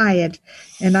quiet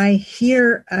and I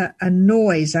hear a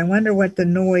noise, I wonder what the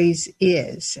noise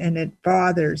is, and it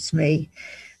bothers me.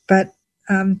 But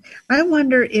I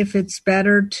wonder if it's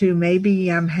better to maybe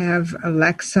have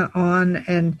Alexa on,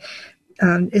 and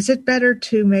is it better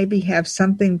to maybe have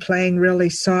something playing really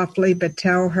softly, but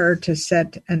tell her to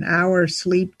set an hour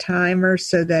sleep timer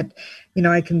so that,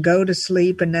 I can go to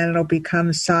sleep and then it'll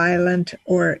become silent?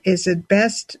 Or is it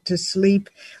best to sleep,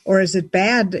 or is it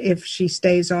bad if she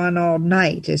stays on all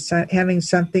night? Is having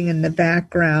something in the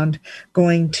background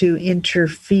going to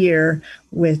interfere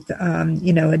with,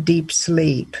 a deep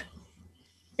sleep?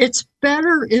 It's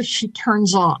better if she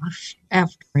turns off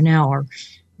after an hour,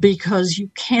 because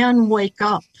you can wake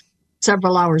up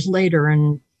several hours later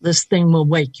and this thing will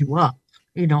wake you up,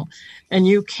 and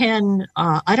you can,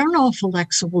 I don't know if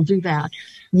Alexa will do that.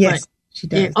 Yes, she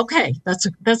does. Okay.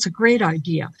 That's a great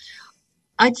idea.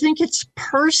 I think it's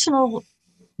personal,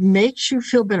 makes you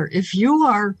feel better. If you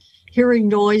are hearing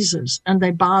noises and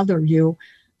they bother you,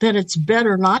 then it's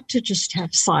better not to just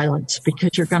have silence,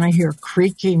 because you're going to hear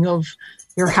creaking of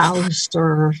your house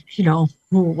or,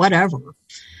 whatever,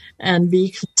 and be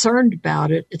concerned about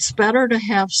it. It's better to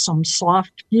have some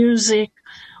soft music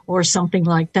or something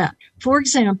like that. For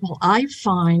example, I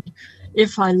find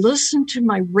if I listen to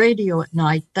my radio at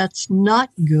night, that's not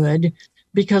good,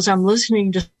 because I'm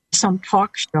listening to some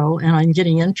talk show and I'm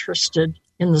getting interested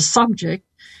in the subject,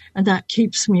 and that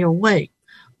keeps me awake.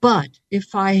 But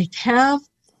if I have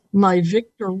my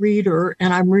Victor reader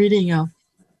and I'm reading a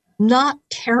not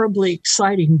terribly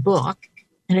exciting book,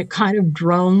 and it kind of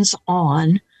drones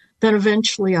on, then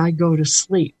eventually I go to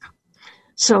sleep.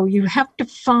 So you have to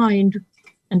find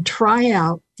and try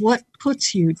out what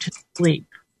puts you to sleep.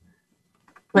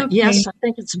 But okay. Yes, I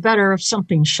think it's better if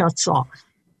something shuts off.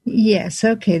 Yes,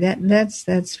 okay,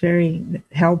 that's very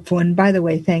helpful. And by the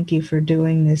way, thank you for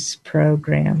doing this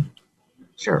program.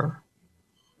 Sure.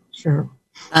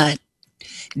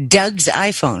 Doug's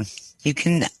iPhone. You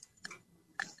can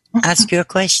ask your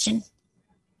question.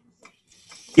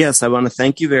 Yes, I want to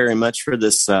thank you very much for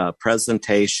this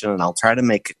presentation, and I'll try to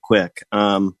make it quick.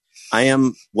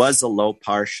 I was a low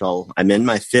partial. I'm in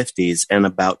my 50s, and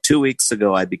about 2 weeks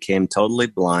ago, I became totally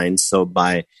blind. So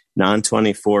my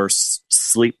non-24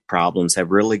 sleep problems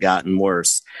have really gotten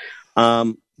worse.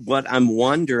 What I'm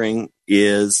wondering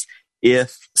is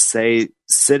if, say,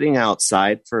 sitting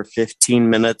outside for 15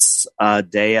 minutes a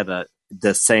day at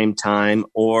the same time,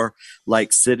 or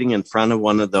like sitting in front of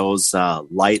one of those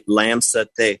light lamps that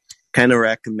they kind of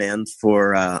recommend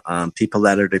for people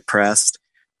that are depressed,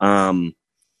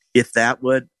 if that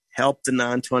would help the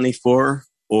non-24,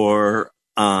 or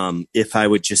if I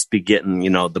would just be getting,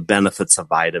 the benefits of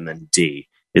vitamin D.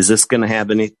 Is this going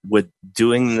to would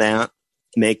doing that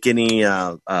make any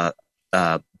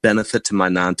benefit to my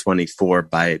non-24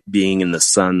 by being in the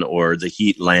sun or the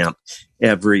heat lamp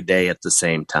every day at the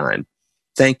same time?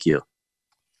 Thank you.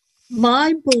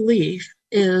 My belief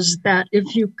is that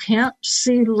if you can't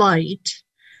see light,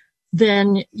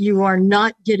 then you are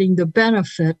not getting the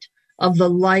benefit of the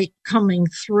light coming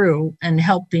through and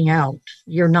helping out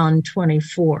your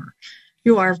non-24.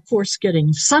 You are, of course,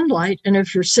 getting sunlight, and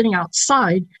if you're sitting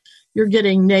outside, you're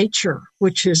getting nature,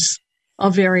 which is a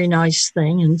very nice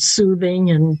thing and soothing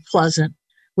and pleasant,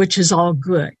 which is all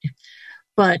good.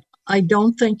 But I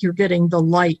don't think you're getting the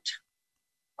light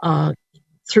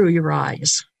through your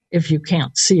eyes if you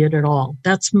can't see it at all.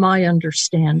 That's my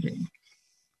understanding.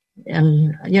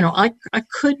 And, I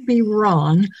could be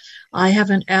wrong. I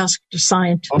haven't asked a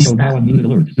scientist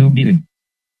that.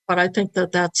 But I think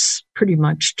that that's pretty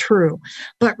much true.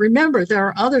 But remember, there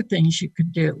are other things you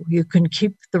can do. You can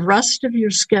keep the rest of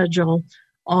your schedule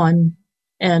on,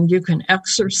 and you can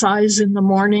exercise in the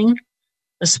morning,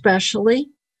 especially,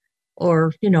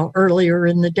 or, earlier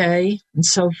in the day and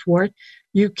so forth.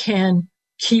 You can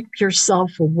keep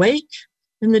yourself awake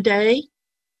in the day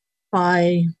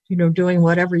by, doing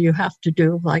whatever you have to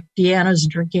do, like Deanna's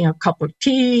drinking a cup of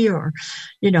tea or,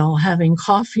 having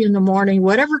coffee in the morning,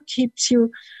 whatever keeps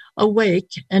you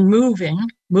awake and moving.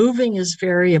 Moving is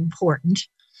very important,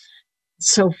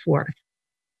 so forth.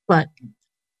 But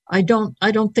I don't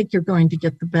think you're going to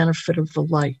get the benefit of the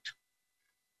light,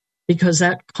 because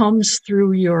that comes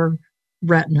through your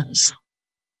retinas.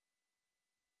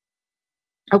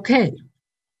 Okay.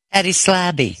 Patty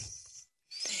Slabby.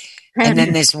 And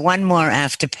then there's one more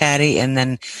after Patty, and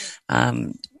then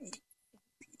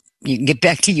you can get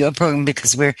back to your program,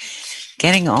 because we're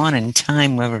getting on in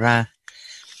time. We have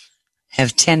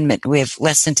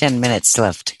less than 10 minutes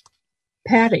left.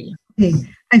 Patty. Hey,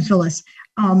 hi, Phyllis.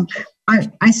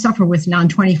 I suffer with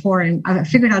non-24, and I've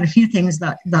figured out a few things.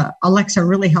 The Alexa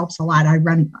really helps a lot. I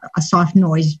run a soft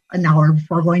noise an hour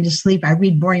before going to sleep. I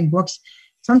read boring books.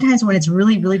 Sometimes when it's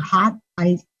really, really hot,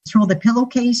 I throw the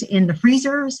pillowcase in the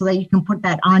freezer so that you can put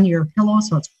that on your pillow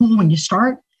so it's cool when you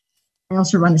start. I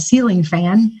also run a ceiling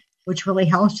fan, which really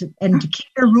helps. And to keep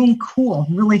your room cool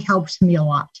really helps me a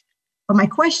lot. But my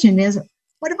question is,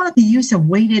 what about the use of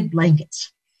weighted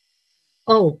blankets?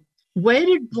 Oh,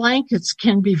 weighted blankets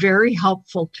can be very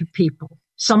helpful to people.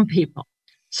 Some people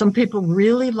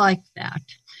really like that.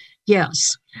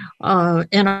 Yes.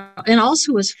 And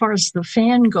also as far as the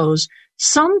fan goes,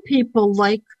 some people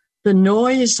like the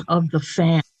noise of the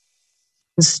fan,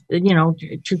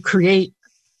 to create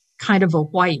kind of a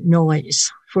white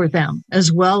noise for them,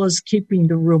 as well as keeping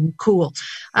the room cool.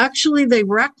 Actually, they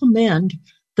recommend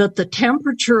that the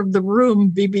temperature of the room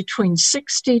be between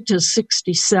 60 to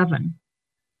 67.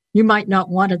 You might not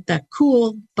want it that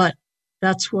cool, but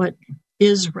that's what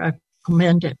is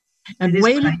recommended. And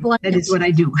weighted blankets. That is what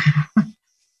I do.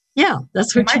 Yeah,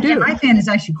 that's what you do. My fan is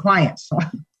actually quiet. So.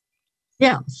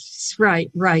 Yeah,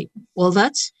 right. Well,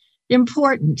 that's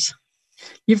important.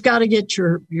 You've got to get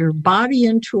your body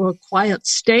into a quiet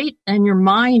state and your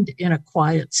mind in a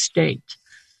quiet state.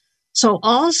 So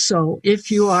also, if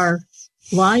you are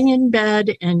lying in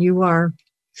bed and you are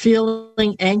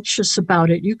feeling anxious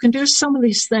about it, you can do some of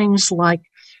these things like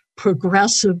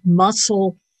progressive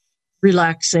muscle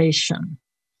relaxation,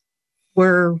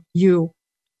 where you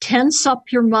tense up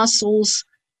your muscles.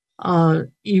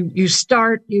 You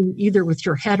start either with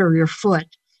your head or your foot,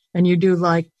 and you do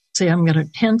like, say, I'm going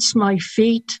to tense my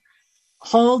feet,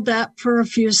 hold that for a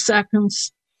few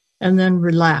seconds, and then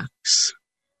relax.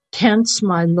 Tense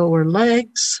my lower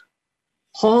legs,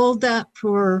 hold that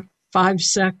for 5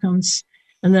 seconds,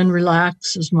 and then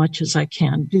relax as much as I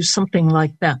can. Do something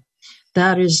like that.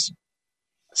 That is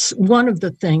one of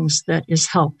the things that is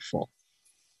helpful.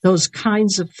 Those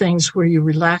kinds of things where you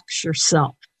relax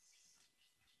yourself.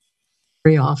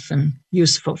 Very often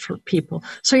useful for people.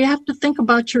 So you have to think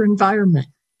about your environment.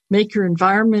 Make your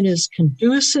environment as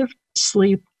conducive to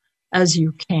sleep as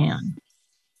you can.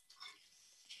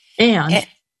 And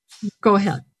go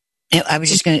ahead. I was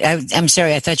just going to, I'm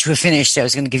sorry, I thought you were finished. So I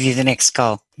was going to give you the next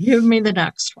call. Give me the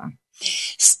next one.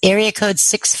 Area code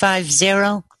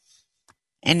 650,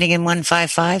 ending in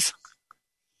 155.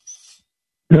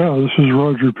 Yeah, this is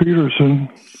Roger Peterson.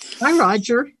 Hi,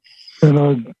 Roger.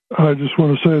 And I just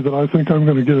want to say that I think I'm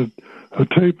going to get a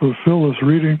tape of Phyllis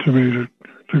reading to me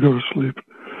to go to sleep.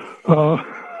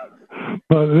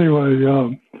 But anyway,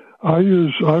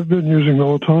 I've been using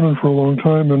melatonin for a long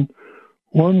time, and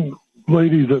one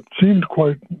lady that seemed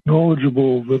quite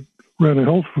knowledgeable that ran a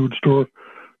health food store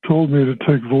told me to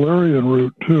take valerian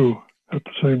root too at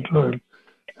the same time.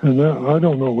 And that, I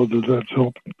don't know whether that's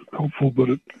helpful, but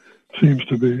it seems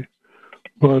to be.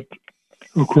 But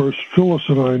of course, Phyllis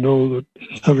and I know that,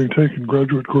 having taken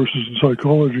graduate courses in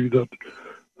psychology, that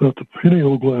the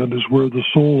pineal gland is where the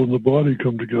soul and the body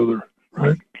come together,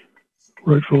 right?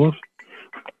 Right, Phyllis?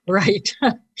 Right.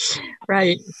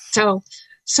 Right. So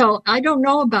I don't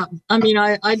know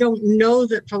I don't know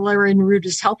that valerian root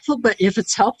is helpful, but if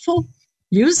it's helpful,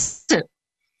 use it.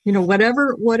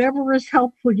 Whatever is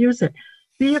helpful, use it.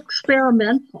 Be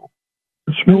experimental.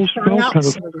 It smells kind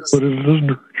of funny, but it doesn't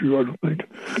hurt you, I don't think.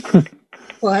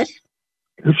 What?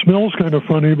 It smells kind of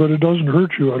funny, but it doesn't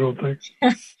hurt you, I don't think.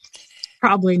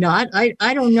 Probably not.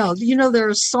 I don't know. There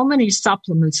are so many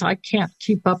supplements, I can't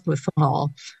keep up with them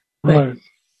all. But,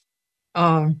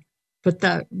 right. But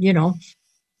that,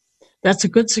 that's a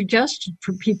good suggestion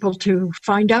for people to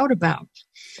find out about.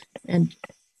 And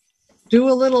do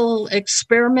a little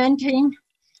experimenting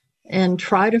and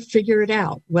try to figure it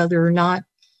out, whether or not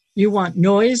you want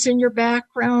noise in your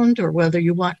background or whether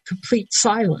you want complete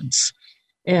silence.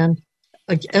 And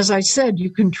as I said, you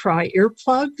can try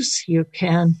earplugs,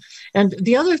 and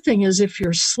the other thing is, if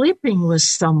you're sleeping with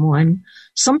someone,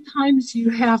 sometimes you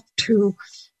have to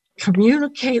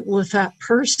communicate with that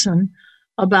person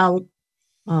about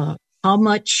how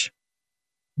much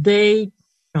they,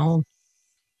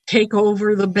 take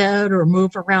over the bed or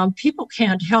move around. People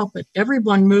can't help it.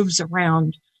 Everyone moves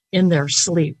around in their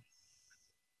sleep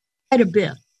quite a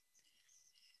bit.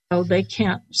 So they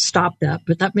can't stop that,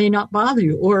 but that may not bother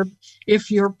you. Or if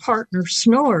your partner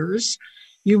snores,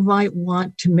 you might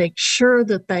want to make sure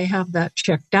that they have that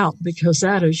checked out, because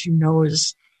that, as you know,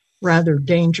 is rather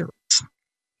dangerous.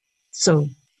 So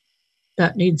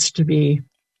that needs to be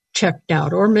checked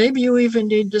out. Or maybe you even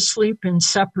need to sleep in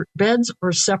separate beds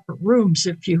or separate rooms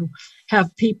if you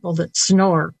have people that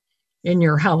snore in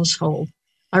your household.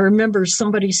 I remember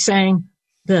somebody saying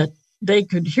that they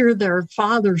could hear their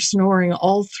father snoring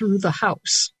all through the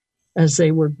house as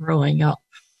they were growing up,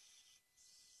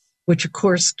 which of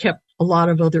course kept a lot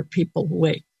of other people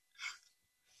awake.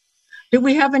 Do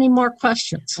we have any more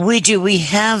questions? We do. We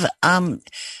have,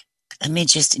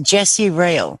 Jesse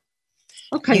Rail.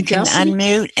 Okay, you can Jesse?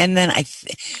 unmute, and then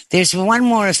there's one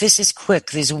more. If this is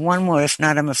quick, there's one more. If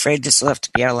not, I'm afraid this will have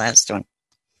to be our last one.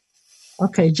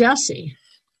 Okay, Jesse.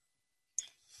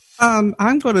 I'm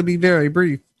going to be very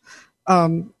brief.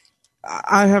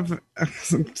 I have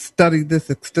studied this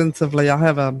extensively. I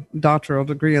have a doctoral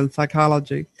degree in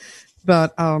psychology,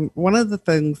 but one of the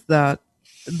things that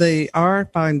they are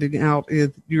finding out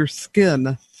is your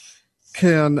skin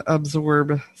can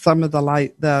absorb some of the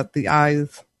light that the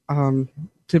eyes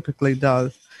typically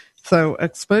does. So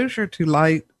exposure to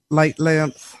light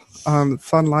lamps,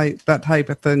 sunlight, that type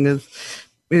of thing is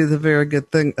a very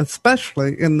good thing,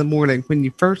 especially in the morning. When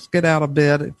you first get out of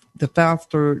bed, the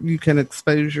faster you can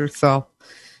expose yourself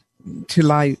to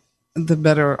light, the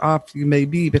better off you may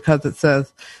be, because it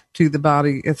says to the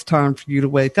body, it's time for you to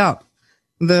wake up.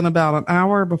 Then about an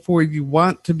hour before you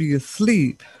want to be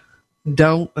asleep,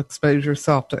 don't expose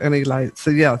yourself to any light.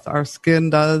 So yes, our skin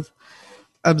does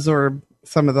absorb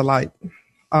some of the light.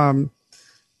 And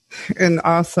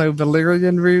also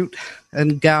valerian root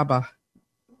and GABA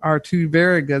are two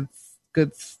very good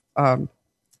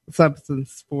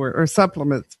supplements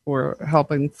for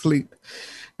helping sleep.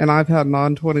 And I've had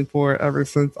Non-24 ever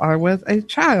since I was a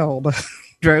child.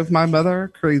 Drove my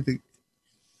mother crazy.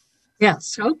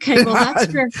 Yes. Okay. Well,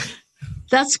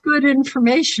 that's good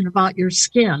information about your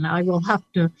skin. I will have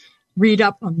to read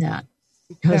up on that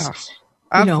because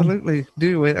absolutely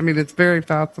do it. I mean, it's very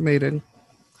fascinating.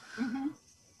 Mm-hmm.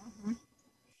 Mm-hmm.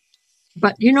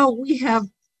 But we have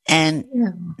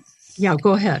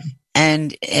go ahead.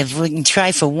 And if we can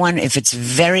try for one, if it's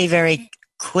very, very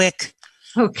quick.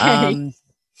 Okay.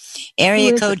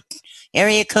 Area code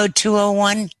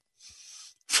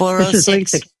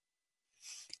 201-406.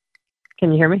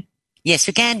 Can you hear me? Yes,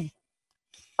 we can.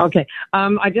 Okay.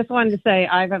 I just wanted to say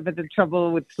I've had the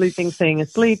trouble with staying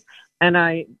asleep, and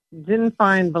I didn't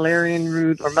find valerian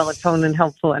root or melatonin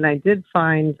helpful. And I did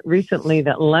find recently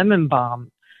that lemon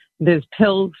balm, there's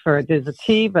pills for it. There's a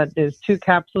tea, but there's 2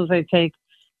 capsules I take.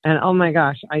 And oh my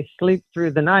gosh, I sleep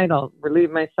through the night. I'll relieve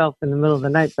myself in the middle of the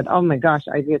night, but oh my gosh,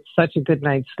 I get such a good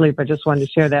night's sleep. I just wanted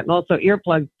to share that. And also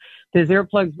earplugs. There's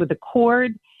earplugs with a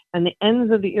cord, and the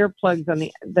ends of the earplugs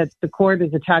that the cord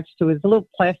is attached to is a little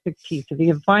plastic piece. If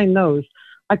you can find those,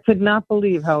 I could not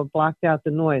believe how it blocked out the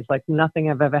noise like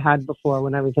nothing I've ever had before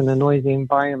when I was in a noisy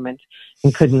environment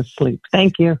and couldn't sleep.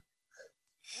 Thank you.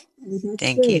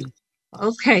 Thank you.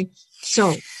 Okay.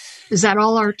 So is that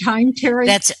all our time, Terry?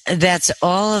 That's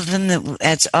all of them.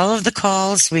 That's all of the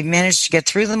calls. We managed to get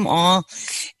through them all,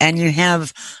 and you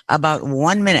have about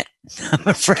 1 minute, I'm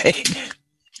afraid.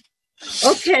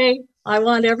 Okay. I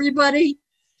want everybody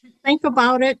to think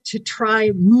about it, to try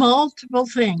multiple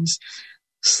things.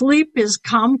 Sleep is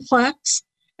complex,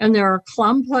 and there are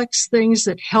complex things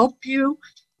that help you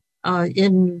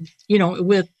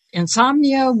with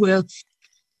insomnia, with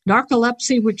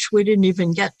narcolepsy, which we didn't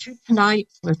even get to tonight,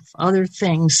 with other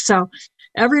things. So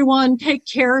everyone take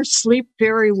care, sleep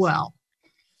very well.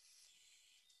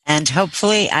 And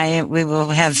hopefully we will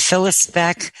have Phyllis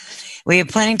back. We are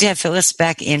planning to have Phyllis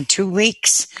back in 2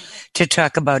 weeks to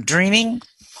talk about dreaming.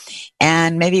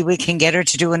 And maybe we can get her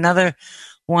to do another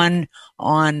one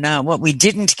on what we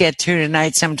didn't get to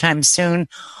tonight sometime soon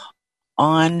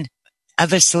on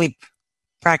other sleep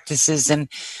practices. And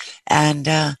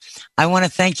I want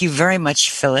to thank you very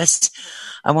much, Phyllis.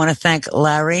 I want to thank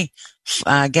Larry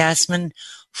Gassman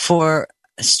for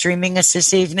streaming us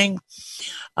this evening.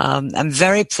 I'm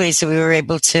very pleased that we were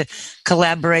able to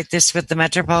collaborate this with the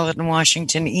Metropolitan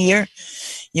Washington Ear.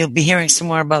 You'll be hearing some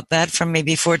more about that from me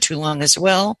before too long as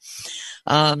well.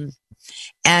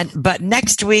 But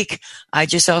next week, I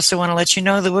just also want to let you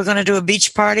know that we're going to do a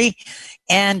beach party,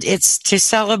 and it's to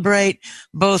celebrate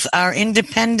both our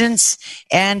independence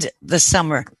and the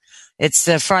summer. It's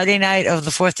the Friday night of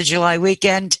the 4th of July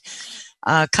weekend.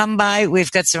 Come by.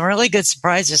 We've got some really good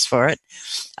surprises for it.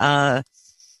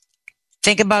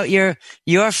 Think about your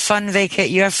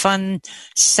fun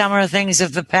summer things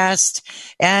of the past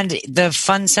and the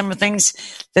fun summer things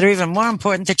that are even more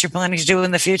important that you're planning to do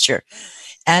in the future.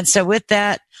 And so with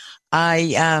that,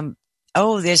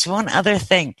 there's one other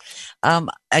thing.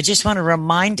 I just want to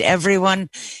remind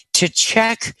everyone to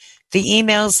check the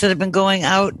emails that have been going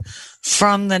out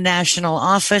from the national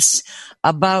office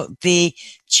about the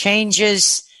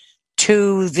changes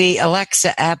to the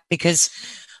Alexa app, because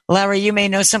Larry, you may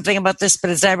know something about this, but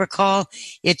as I recall,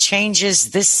 it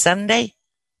changes this Sunday?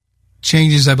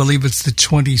 Changes, I believe it's the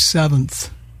 27th.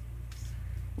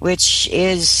 Which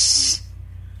it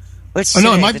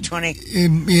might, the 20.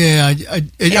 Yeah, I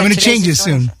mean, it changes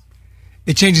soon.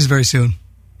 It changes very soon.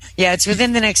 Yeah, it's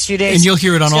within the next few days. And you'll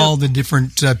hear it on all the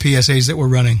different PSAs that we're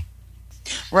running.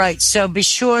 Right. So be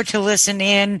sure to listen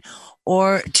in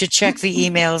or to check the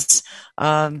emails.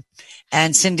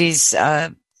 And Cindy's,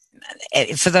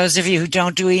 for those of you who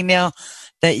don't do email,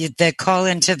 that call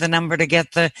into the number to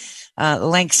get the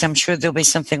links. I'm sure there'll be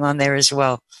something on there as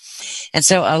well. And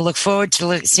so I look forward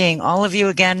to seeing all of you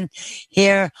again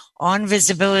here on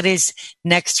Visibilities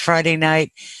next Friday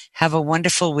night. Have a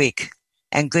wonderful week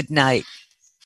and good night.